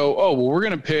to go, oh, well, we're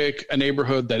going to pick a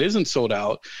neighborhood that isn't sold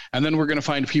out, and then we're going to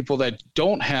find people that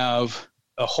don't have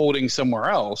a holding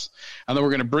somewhere else, and then we're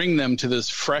going to bring them to this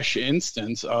fresh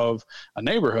instance of a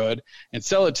neighborhood and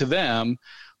sell it to them.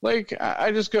 Like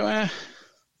I just go,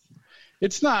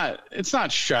 it's not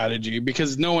strategy,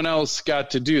 because no one else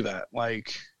got to do that.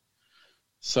 Like,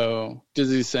 so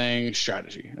Dizzy's saying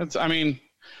strategy. And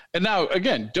now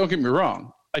again, don't get me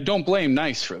wrong, I don't blame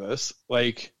Nice for this.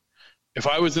 Like, if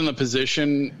I was in the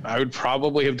position, I would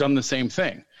probably have done the same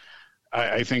thing.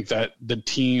 I think that the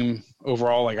team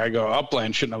overall, like I go,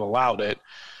 Upland shouldn't have allowed it.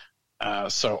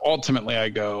 So ultimately I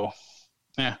go,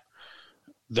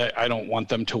 that I don't want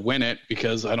them to win it,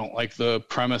 because I don't like the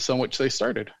premise on which they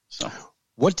started. So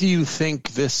what do you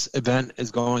think this event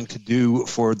is going to do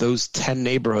for those 10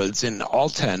 neighborhoods, in all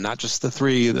 10, not just the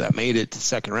 3 that made it to the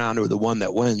second round or the one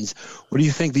that wins? What do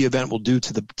you think the event will do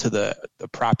to the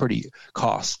property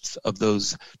costs of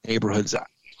those neighborhoods? I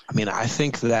mean, I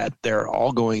think that they're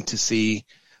all going to see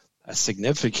a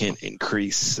significant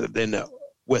increase than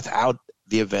without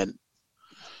the event.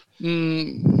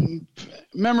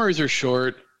 Memories are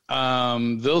short.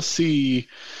 They'll see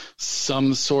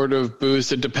some sort of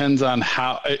boost. It depends on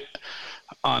how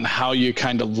you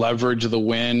kind of leverage the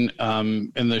win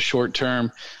in the short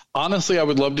term. Honestly, I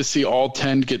would love to see all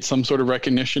 10 get some sort of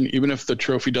recognition, even if the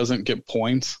trophy doesn't get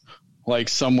points. Like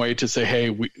some way to say, hey,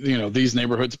 these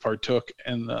neighborhoods partook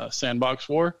in the Sandbox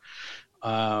War.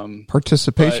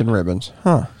 Participation ribbons,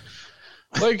 huh?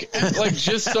 Like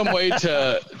just some way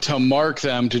to mark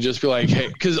them, to just be like, hey,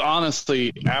 because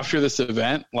honestly, after this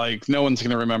event, like no one's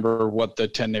going to remember what the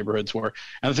 10 neighborhoods were.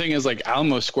 And the thing is, like,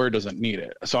 Alamo Square doesn't need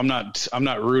it, so I'm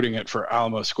not rooting it for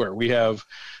Alamo Square. We have,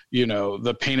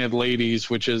 the Painted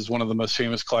Ladies, which is one of the most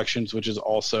famous collections, which is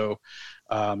also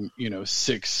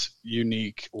 6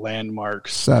 unique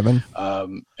landmarks, 7,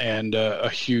 and a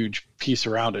huge piece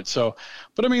around it. So,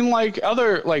 but I mean, like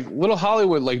other, like Little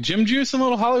Hollywood, like Jim Juice and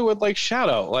Little Hollywood, like shout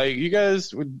out, like you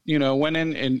guys would, went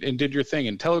in and did your thing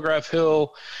in Telegraph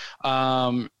Hill,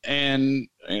 and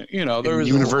there was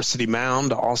University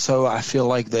Mound. Also, I feel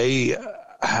like they're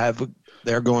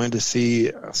going to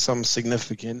see some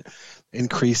significant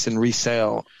increase in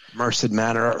resale. Merced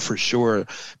Manor for sure.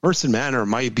 Merced Manor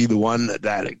might be the one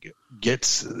that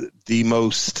gets the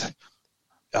most,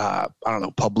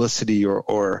 publicity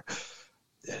or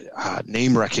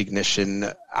name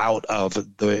recognition out of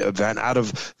the event, out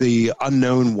of the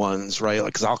unknown ones, right?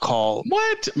 Like, 'cause I'll call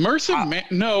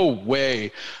no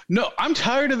way. No, I'm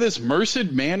tired of this.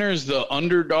 Merced Manor's the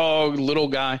underdog little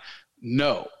guy.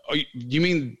 No, you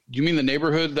mean the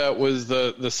neighborhood that was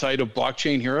the site of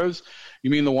Blockchain Heroes? You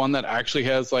mean the one that actually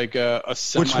has like a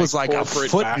which was like a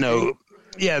footnote? Backing?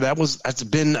 Yeah, that's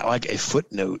been like a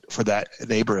footnote for that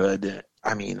neighborhood.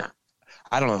 I mean,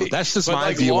 I don't know. That's just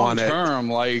my view on it. Long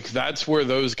term, like that's where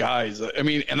those guys. I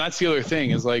mean, and that's the other thing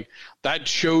is like that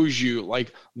shows you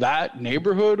like that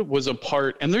neighborhood was a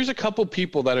part. And there's a couple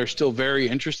people that are still very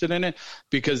interested in it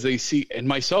because they see, and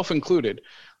myself included,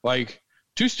 like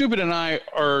Too Stupid and I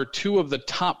are 2 of the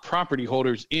top property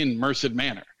holders in Merced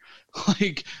Manor.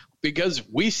 Like, because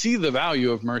we see the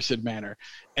value of Merced Manor.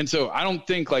 And so I don't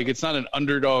think like it's not an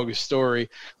underdog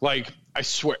story. Like I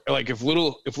swear, like if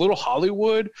little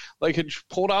Hollywood like had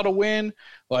pulled out a win,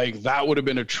 like that would have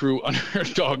been a true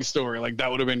underdog story. Like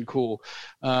that would have been cool.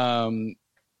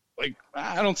 Like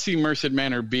I don't see Merced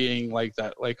Manor being like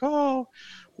that. Like, oh,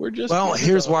 we're just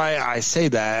here's why I say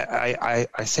that. I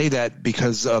say that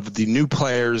because of the new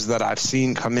players that I've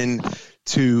seen come in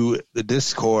to the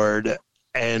Discord,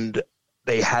 and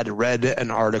they had read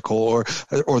an article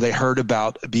or they heard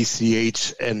about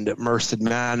BCH and Merced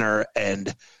Manor,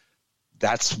 and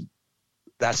that's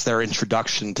their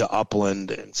introduction to Upland,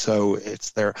 and so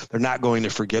they're not going to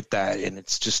forget that, and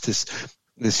it's just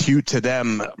this huge to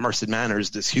them. Merced Manor is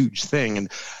this huge thing,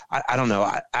 and I don't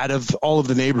know. Out of all of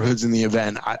the neighborhoods in the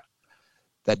event,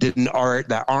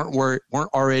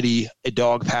 weren't already a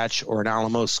Dog Patch or an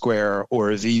Alamo Square or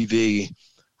a VV,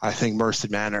 I think Merced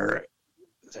Manor,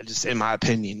 just in my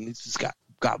opinion, it's just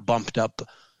got bumped up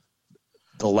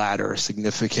the ladder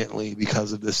significantly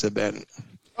because of this event.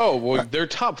 Oh, well, their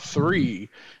top 3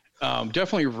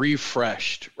 definitely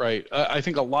refreshed, right? I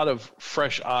think a lot of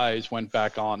fresh eyes went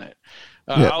back on it.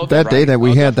 That day that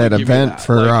we had that event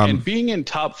for and being in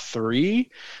top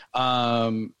 3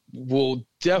 will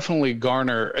definitely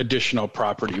garner additional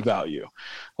property value.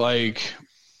 Like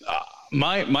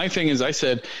my thing is, I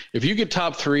said, if you get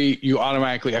top 3, you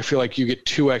automatically, I feel like you get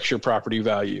 2x your property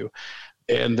value.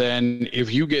 And then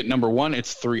if you get number 1,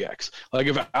 it's 3x. Like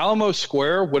if Alamo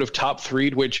Square would have top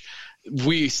 3'd, which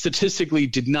we statistically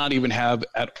did not even have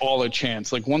at all a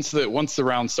chance. Like once the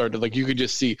round started, like you could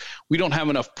just see we don't have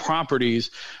enough properties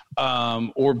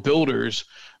or builders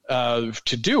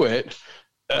to do it,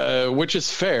 which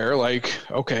is fair. Like,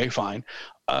 okay, fine.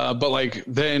 But like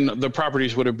then the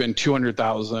properties would have been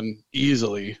 200,000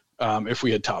 easily if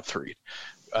we had top 3.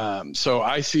 So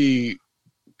I see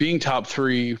being top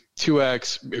 3,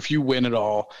 2x. If you win it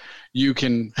all, you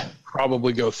can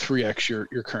probably go 3x your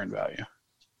current value.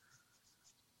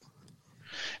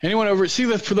 Anyone over, see,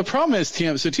 the problem is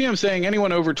TM. So TM saying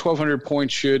anyone over 1,200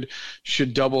 points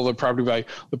should double the property value.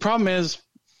 The problem is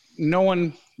no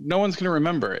one's going to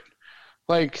remember it.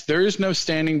 Like there is no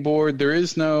standing board. There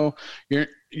is no,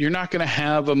 you're not going to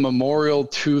have a memorial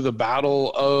to the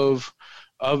battle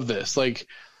of this. Like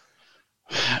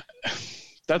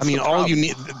that's, I mean, all you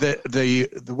need,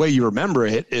 the way you remember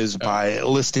it is by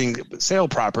listing sale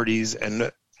properties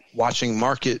and watching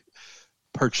market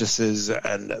purchases,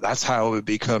 and that's how it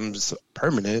becomes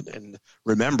permanent and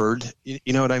remembered.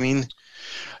 You know what I mean?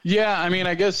 Yeah, I mean,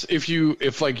 I guess if you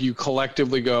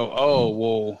collectively go, oh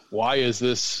well, why is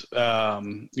this?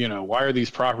 Why are these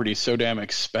properties so damn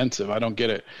expensive? I don't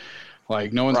get it.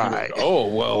 Like no one's gonna go,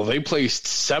 oh well, they placed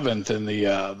 7th in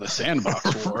the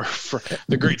Sandbox War, for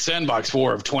the Great Sandbox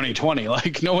War of 2020.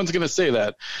 Like no one's gonna say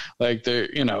that. Like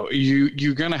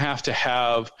you're gonna have to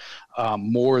have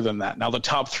more than that. Now the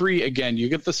top 3, again, you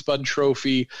get the Spud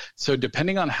Trophy. So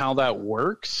depending on how that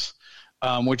works,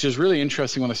 which is really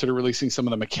interesting when I started releasing some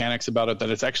of the mechanics about it, that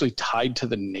it's actually tied to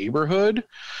the neighborhood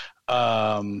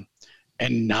and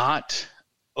not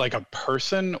like a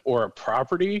person or a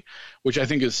property, which I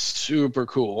think is super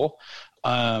cool.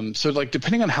 So like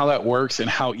depending on how that works and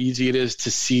how easy it is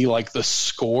to see like the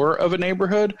score of a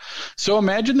neighborhood. So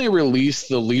imagine they release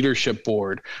the leadership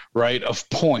board, right, of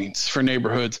points for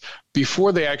neighborhoods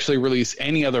before they actually release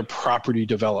any other property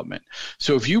development.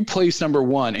 So if you place number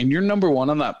 1 and you're number 1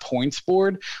 on that points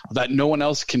board that no one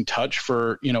else can touch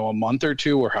for, a month or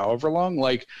 2 or however long,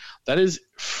 like that is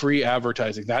free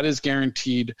advertising. That is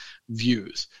guaranteed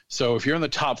views. So if you're in the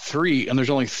top 3 and there's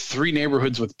only 3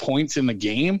 neighborhoods with points in the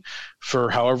game for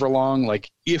however long,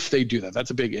 like if they do that,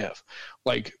 that's a big if.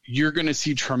 Like you're going to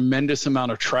see tremendous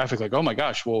amount of traffic. Like, oh my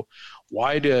gosh, well,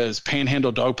 why does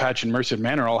Panhandle, Dogpatch, and Merced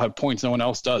Manor all have points no one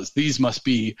else does? These must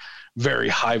be very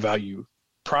high value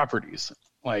properties.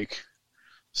 Like,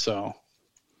 so.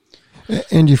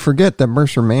 And you forget that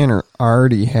Mercer Manor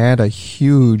already had a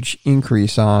huge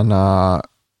increase on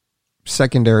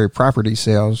secondary property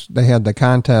sales. They had the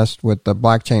contest with the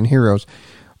Blockchain Heroes.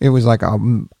 It was like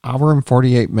an hour and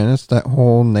 48 minutes. That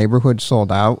whole neighborhood sold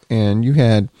out, and you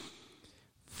had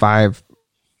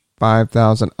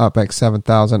 5,000 UpX,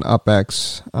 7,000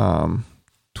 UpX,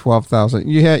 12,000.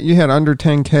 You had under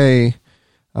 10K.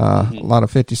 A lot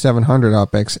of 5,700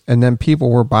 UpX, and then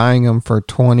people were buying them for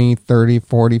 20, 30,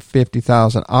 40,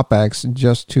 50,000 UpX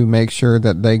just to make sure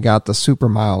that they got the Super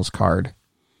Miles card.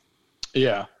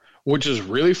 Yeah, which is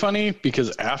really funny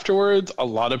because afterwards, a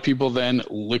lot of people then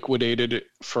liquidated it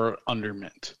for under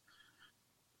mint.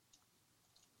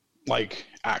 Like,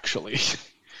 actually.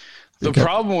 The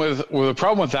problem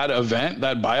with that event,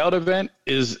 that buyout event,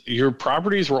 is your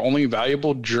properties were only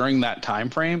valuable during that time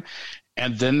frame.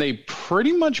 And then they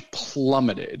pretty much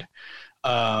plummeted.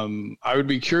 I would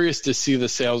be curious to see the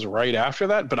sales right after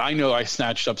that, but I know I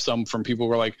snatched up some from people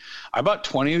who were like, I bought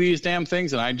 20 of these damn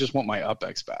things and I just want my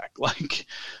UpX back. Like,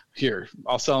 here,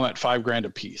 I'll sell them at $5,000 a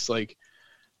piece. Like,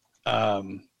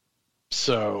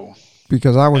 so.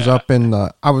 Because I was up in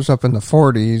the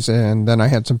 40s, and then I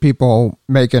had some people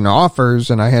making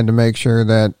offers, and I had to make sure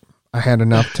that I had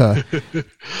enough to right?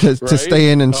 to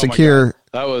stay in and secure.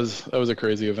 That was a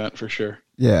crazy event for sure.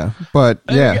 Yeah, but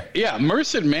yeah,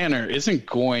 Merced Manor isn't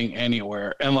going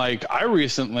anywhere. And like I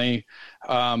recently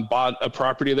bought a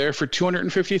property there for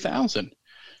 $250,000.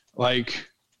 Like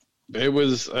it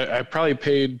was, I probably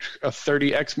paid a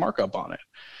 30x markup on it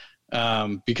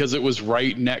because it was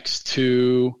right next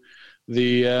to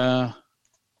the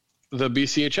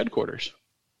BCH headquarters.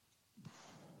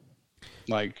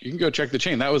 Like, you can go check the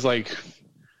chain. That was like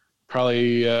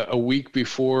probably a week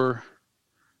before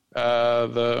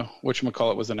the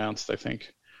whatchamacallit was announced, I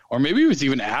think. Or maybe it was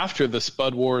even after the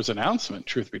Spud Wars announcement,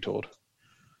 truth be told.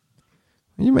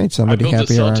 You made somebody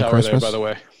happy around Christmas. There, by the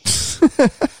way.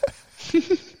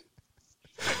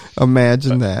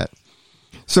 Imagine that.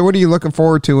 So what are you looking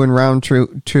forward to in round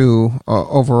 2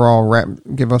 overall?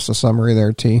 Give us a summary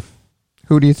there, T.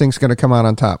 Who do you think's going to come out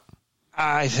on top?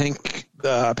 I think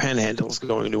the Panhandle is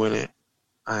going to win it.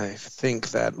 I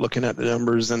think that looking at the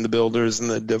numbers and the builders and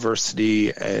the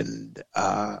diversity, and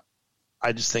I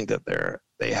just think that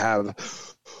they have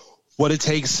what it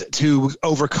takes to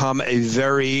overcome a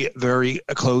very, very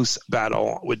close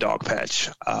battle with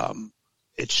Dogpatch.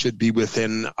 It should be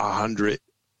within 100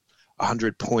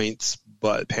 points,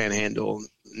 but Panhandle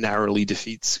narrowly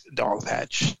defeats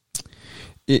Dogpatch.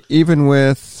 Even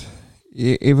with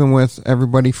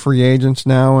everybody free agents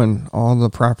now and all the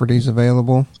properties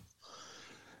available.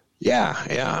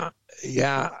 Yeah.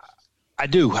 I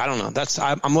do. I don't know.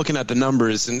 I'm looking at the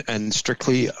numbers and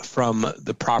strictly from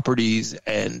the properties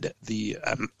and the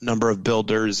number of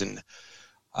builders and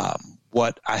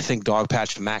what I think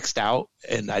Dogpatch maxed out,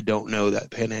 and I don't know that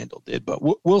Panhandle did, but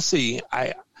we'll see.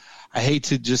 I hate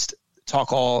to just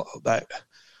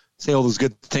say all those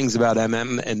good things about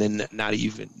MM and then not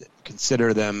even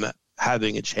consider them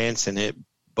having a chance in it,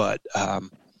 but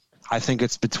I think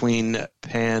it's between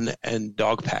Pan and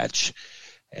Dogpatch,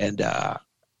 and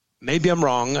maybe I'm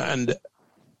wrong, and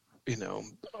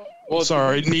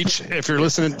sorry, Nietzsche, if you're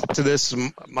listening to this,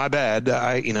 my bad.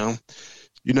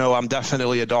 I'm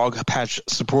definitely a Dogpatch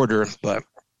supporter, but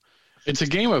it's a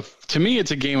game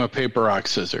of paper, rock,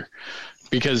 scissors.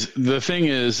 Because the thing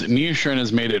is, Nishrin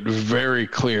has made it very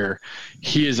clear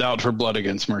he is out for blood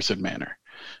against Merced Manor.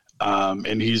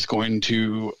 And he's going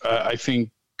to, I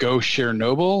think, go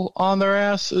Chernobyl on their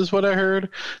ass is what I heard.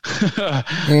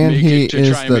 And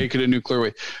try and make it a nuclear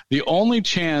waste. The only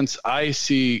chance I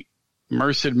see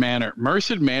Merced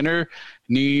Manor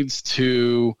needs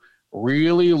to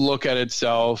really look at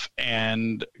itself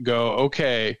and go,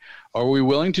 okay, are we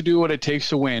willing to do what it takes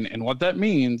to win? And what that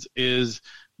means is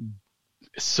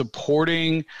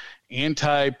supporting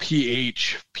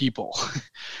anti-PH people.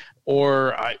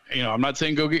 Or I'm not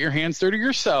saying go get your hands dirty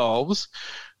yourselves.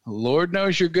 Lord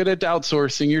knows you're good at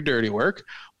outsourcing your dirty work,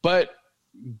 but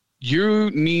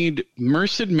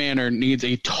Merced Manor needs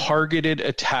a targeted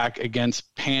attack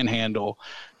against Panhandle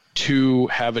to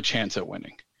have a chance at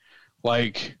winning.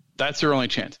 Like, that's their only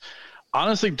chance.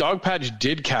 Honestly, Dogpatch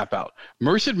did cap out.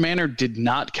 Merced Manor did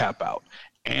not cap out.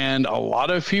 And a lot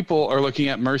of people are looking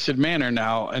at Merced Manor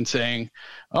now and saying,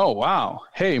 oh, wow,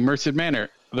 hey, Merced Manor,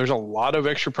 there's a lot of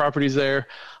extra properties there.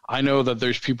 I know that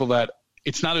there's people that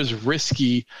it's not as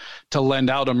risky to lend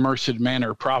out a Merced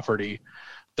Manor property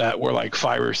that were like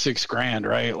 $5,000 or $6,000,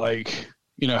 right? Like,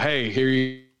 hey, here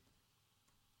you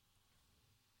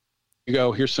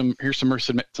go. Here's some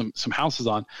some houses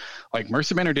on. Like,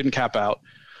 Merced Manor didn't cap out.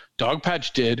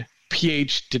 Dogpatch did.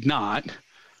 PH did not.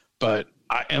 But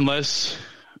unless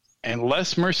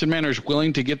Merced Manor is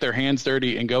willing to get their hands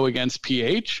dirty and go against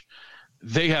PH,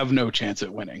 they have no chance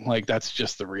at winning. Like, that's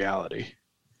just the reality.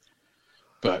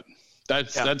 But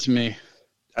that's me.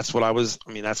 That's what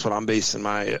that's what I'm basing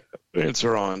my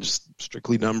answer on, just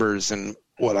strictly numbers and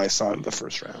what I saw in the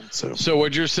first round. So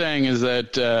what you're saying is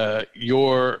that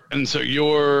you're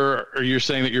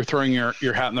saying that you're throwing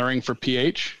your hat in the ring for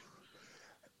PH?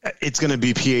 It's going to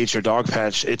be PH or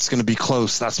Dogpatch. It's going to be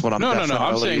close. That's what I'm. No.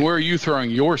 I'm saying, where are you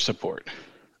throwing your support?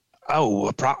 Oh,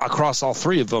 across all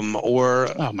three of them, or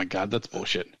oh my God, that's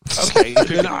bullshit. Okay,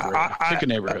 pick a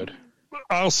neighborhood.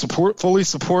 I'll fully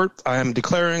support. I am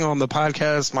declaring on the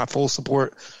podcast my full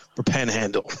support for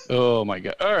Panhandle. Oh my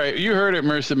God! All right, you heard it,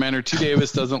 Merced Manor.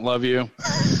 TDavis doesn't love you.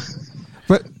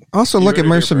 But also look at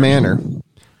Merced Manor.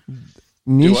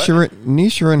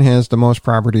 Nishrin has the most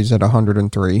properties at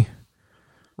 103.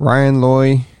 Ryan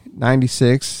Loy,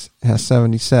 96, has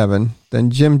 77. Then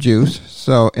Jim Juice.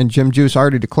 And Jim Juice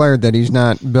already declared that he's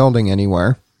not building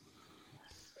anywhere.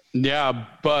 Yeah,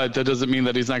 but that doesn't mean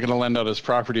that he's not going to lend out his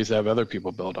properties to have other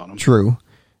people build on them. True.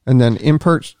 And then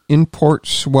Import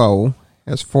Swo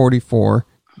has 44.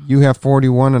 You have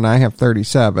 41, and I have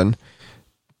 37.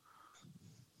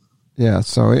 Yeah,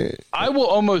 so I will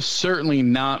almost certainly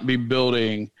not be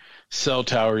building cell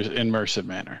towers in Merced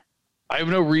Manor. I have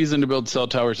no reason to build cell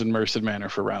towers in Merced Manor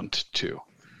for round 2.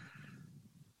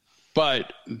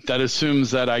 But that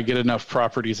assumes that I get enough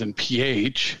properties in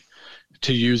PH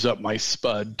to use up my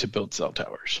spud to build cell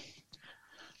towers.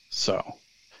 So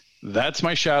that's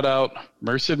my shout out.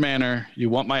 Merced Manor, you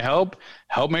want my help?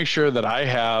 Help make sure that I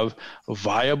have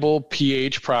viable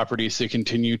PH properties to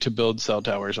continue to build cell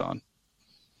towers on.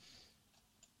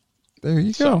 There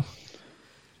you go.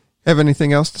 Have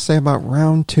anything else to say about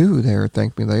round 2 there?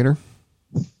 Thank me later.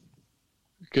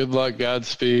 Good luck,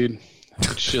 Godspeed.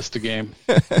 It's just a game.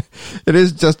 It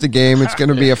is just a game. It's going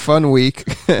to be a fun week.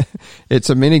 It's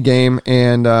a mini game,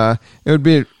 and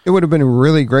it would have been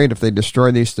really great if they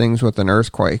destroyed these things with an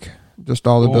earthquake. Just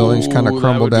all the buildings kind of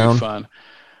crumble down. Fun.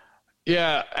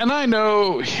 Yeah, and I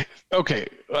know, okay,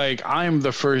 like I'm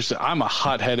a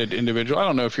hot-headed individual. I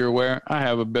don't know if you're aware. I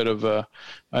have a bit of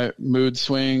mood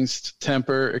swings,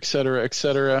 temper, et cetera, et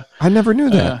cetera. I never knew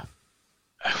that.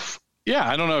 Yeah,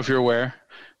 I don't know if you're aware.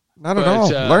 Not at all.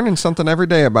 Learning something every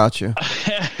day about you.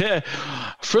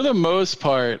 For the most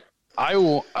part,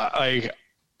 I'm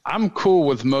cool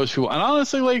with most people. And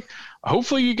honestly, like,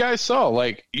 hopefully you guys saw,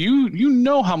 like, you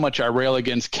know how much I rail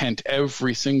against Kent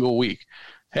every single week.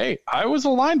 Hey, I was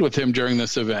aligned with him during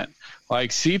this event.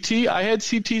 Like CT, I had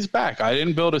CT's back. I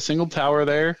didn't build a single tower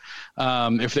there.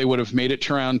 If they would have made it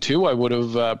to round 2, I would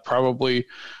have probably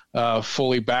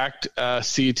fully backed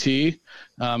CT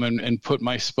and put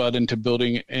my spud into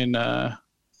building in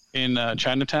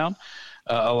Chinatown.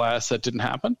 Alas, that didn't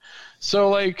happen. So,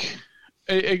 like,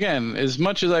 again, as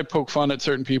much as I poke fun at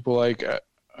certain people, like,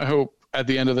 I hope at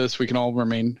the end of this we can all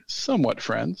remain somewhat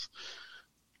friends.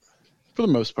 For the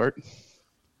most part.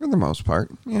 For the most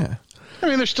part, yeah. I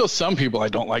mean, there's still some people I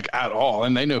don't like at all,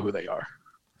 and they know who they are.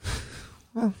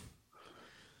 Well,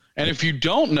 and if you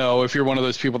don't know, if you're one of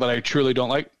those people that I truly don't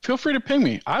like, feel free to ping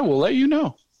me. I will let you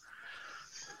know.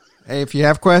 Hey, if you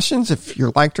have questions, if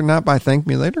you're liked or not by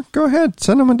ThankMeLater, go ahead.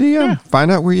 Send them a DM. Yeah. Find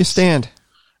out where you stand.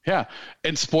 Yeah.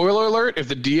 And spoiler alert, if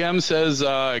the DM says,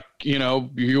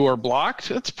 you are blocked,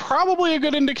 that's probably a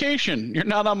good indication. You're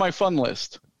not on my fun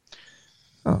list.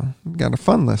 Oh, you got a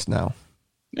fun list now.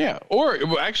 Yeah, or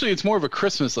actually it's more of a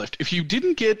Christmas gift. If you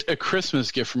didn't get a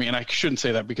Christmas gift from me, and I shouldn't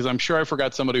say that because I'm sure I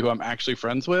forgot somebody who I'm actually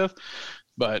friends with,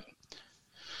 but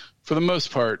for the most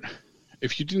part,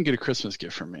 if you didn't get a Christmas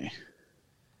gift from me,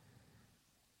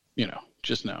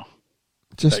 just know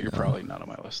that you're probably not on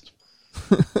my list.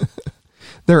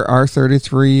 There are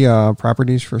 33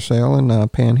 properties for sale in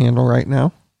Panhandle right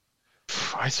now.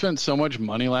 I spent so much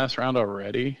money last round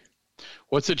already.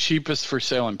 What's the cheapest for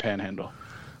sale in Panhandle?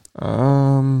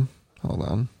 Hold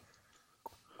on.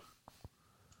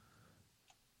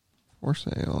 For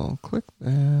sale. Click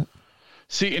that.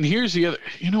 See, and here's the other,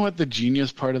 you know what the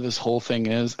genius part of this whole thing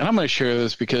is? And I'm going to share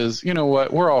this because, you know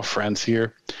what, we're all friends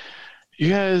here. You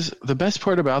guys, the best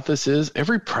part about this is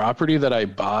every property that I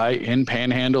buy in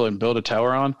Panhandle and build a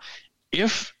tower on,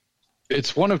 if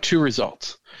it's one of two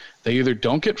results, they either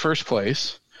don't get first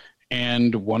place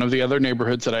and one of the other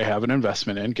neighborhoods that I have an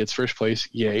investment in gets first place,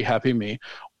 yay, happy me,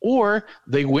 or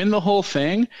they win the whole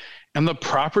thing and the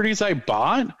properties I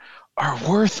bought are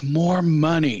worth more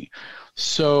money.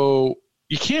 So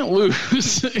you can't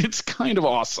lose. It's kind of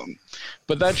awesome,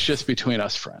 but that's just between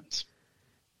us friends.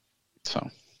 So.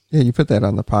 Yeah, you put that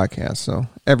on the podcast, so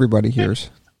everybody hears.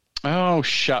 Oh,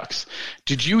 shucks.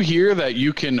 Did you hear that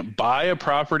you can buy a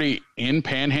property in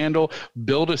Panhandle,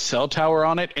 build a cell tower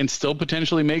on it, and still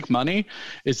potentially make money?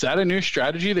 Is that a new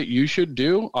strategy that you should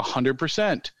do?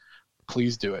 100%.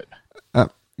 Please do it.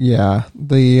 Yeah.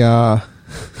 The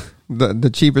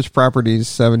cheapest property is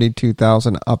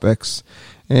 72,000 UPX,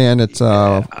 and it's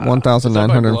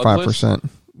 1,905%.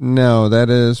 No, that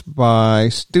is by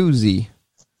Stuzy.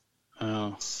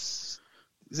 Oh.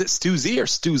 Is it Stuzy or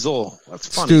Stuzel? That's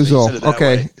funny. Stuzel.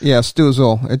 Okay. Way. Yeah,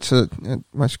 Stuzel.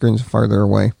 My screen's farther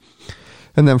away.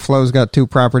 And then Flo's got 2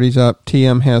 properties up.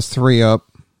 TM has 3 up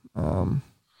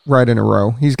right in a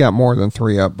row. He's got more than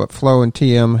 3 up, but Flo and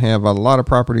TM have a lot of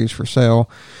properties for sale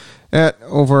at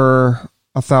over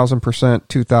 1,000%,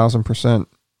 2,000%.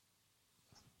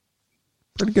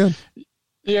 Pretty good.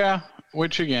 Yeah,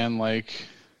 which again, like,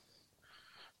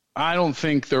 I don't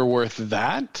think they're worth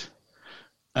that.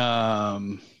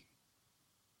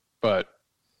 But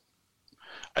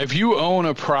if you own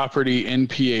a property in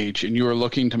PH and you are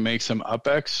looking to make some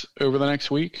UpX over the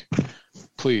next week,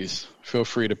 please feel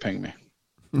free to ping me.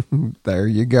 There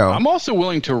you go. I'm also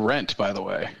willing to rent, by the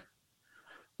way,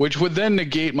 which would then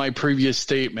negate my previous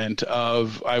statement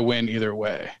of I win either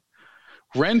way.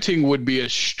 Renting would be a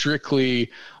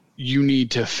strictly you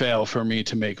need to fail for me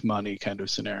to make money kind of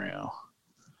scenario.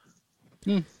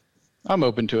 I'm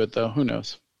open to it, though. Who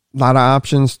knows? A lot of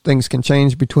options. Things can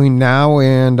change between now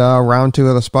and round 2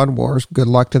 of the Spud Wars. Good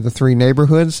luck to the 3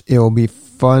 neighborhoods. It will be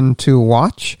fun to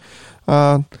watch.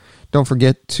 Don't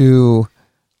forget to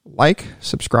like,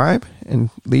 subscribe, and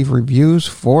leave reviews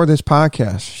for this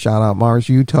podcast. Shout out Mars,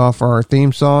 Utah for our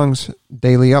theme songs.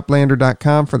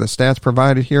 DailyUplander.com for the stats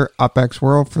provided here. UpX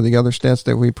World for the other stats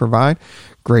that we provide.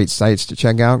 Great sites to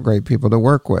check out. Great people to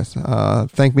work with.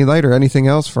 Thank me later. Anything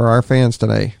else for our fans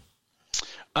today?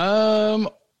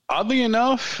 Oddly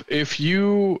enough, if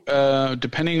you,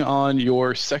 depending on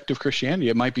your sect of Christianity,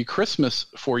 it might be Christmas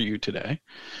for you today.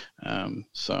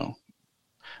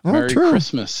 Merry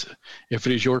Christmas if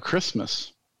it is your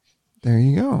Christmas. There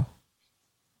you go.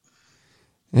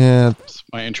 Yeah. It's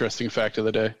my interesting fact of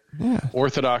the day. Yeah.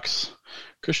 Orthodox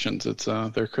Christians, it's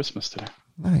their Christmas today.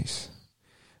 Nice.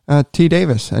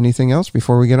 TDavis, anything else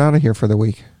before we get out of here for the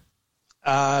week?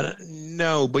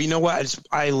 No, but you know what?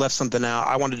 I left something out.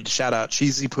 I wanted to shout out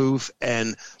Cheesy Poof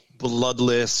and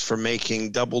Bloodless for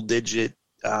making double-digit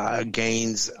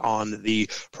gains on the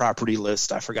property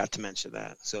list. I forgot to mention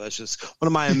that. So that's just one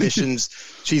of my omissions.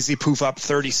 Cheesy Poof up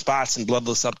 30 spots and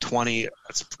Bloodless up 20.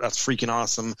 That's freaking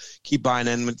awesome. Keep buying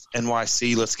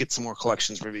NYC. Let's get some more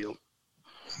collections revealed.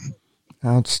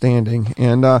 Outstanding.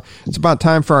 And it's about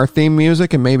time for our theme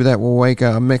music, and maybe that will wake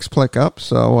Mixplick up.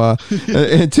 So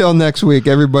until next week,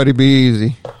 everybody be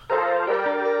easy.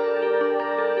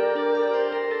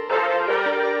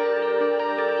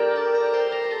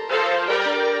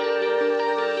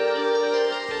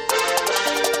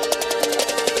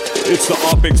 It's the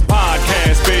Opix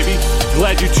Podcast, baby.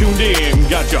 Glad you tuned in.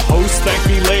 Got your host, Thank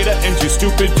Me Later, and Too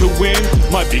Stupid to Win.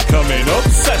 Might be coming up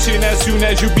session as soon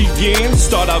as you begin.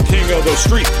 Start out king of the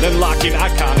street, then lock in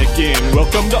iconic in.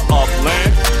 Welcome to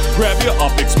Upland. Grab your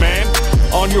Opix, man.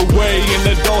 On your way, and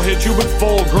the dough hit you with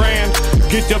 $4 grand.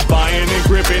 Get to buying and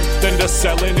gripping, then to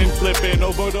selling and flipping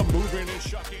over to moving.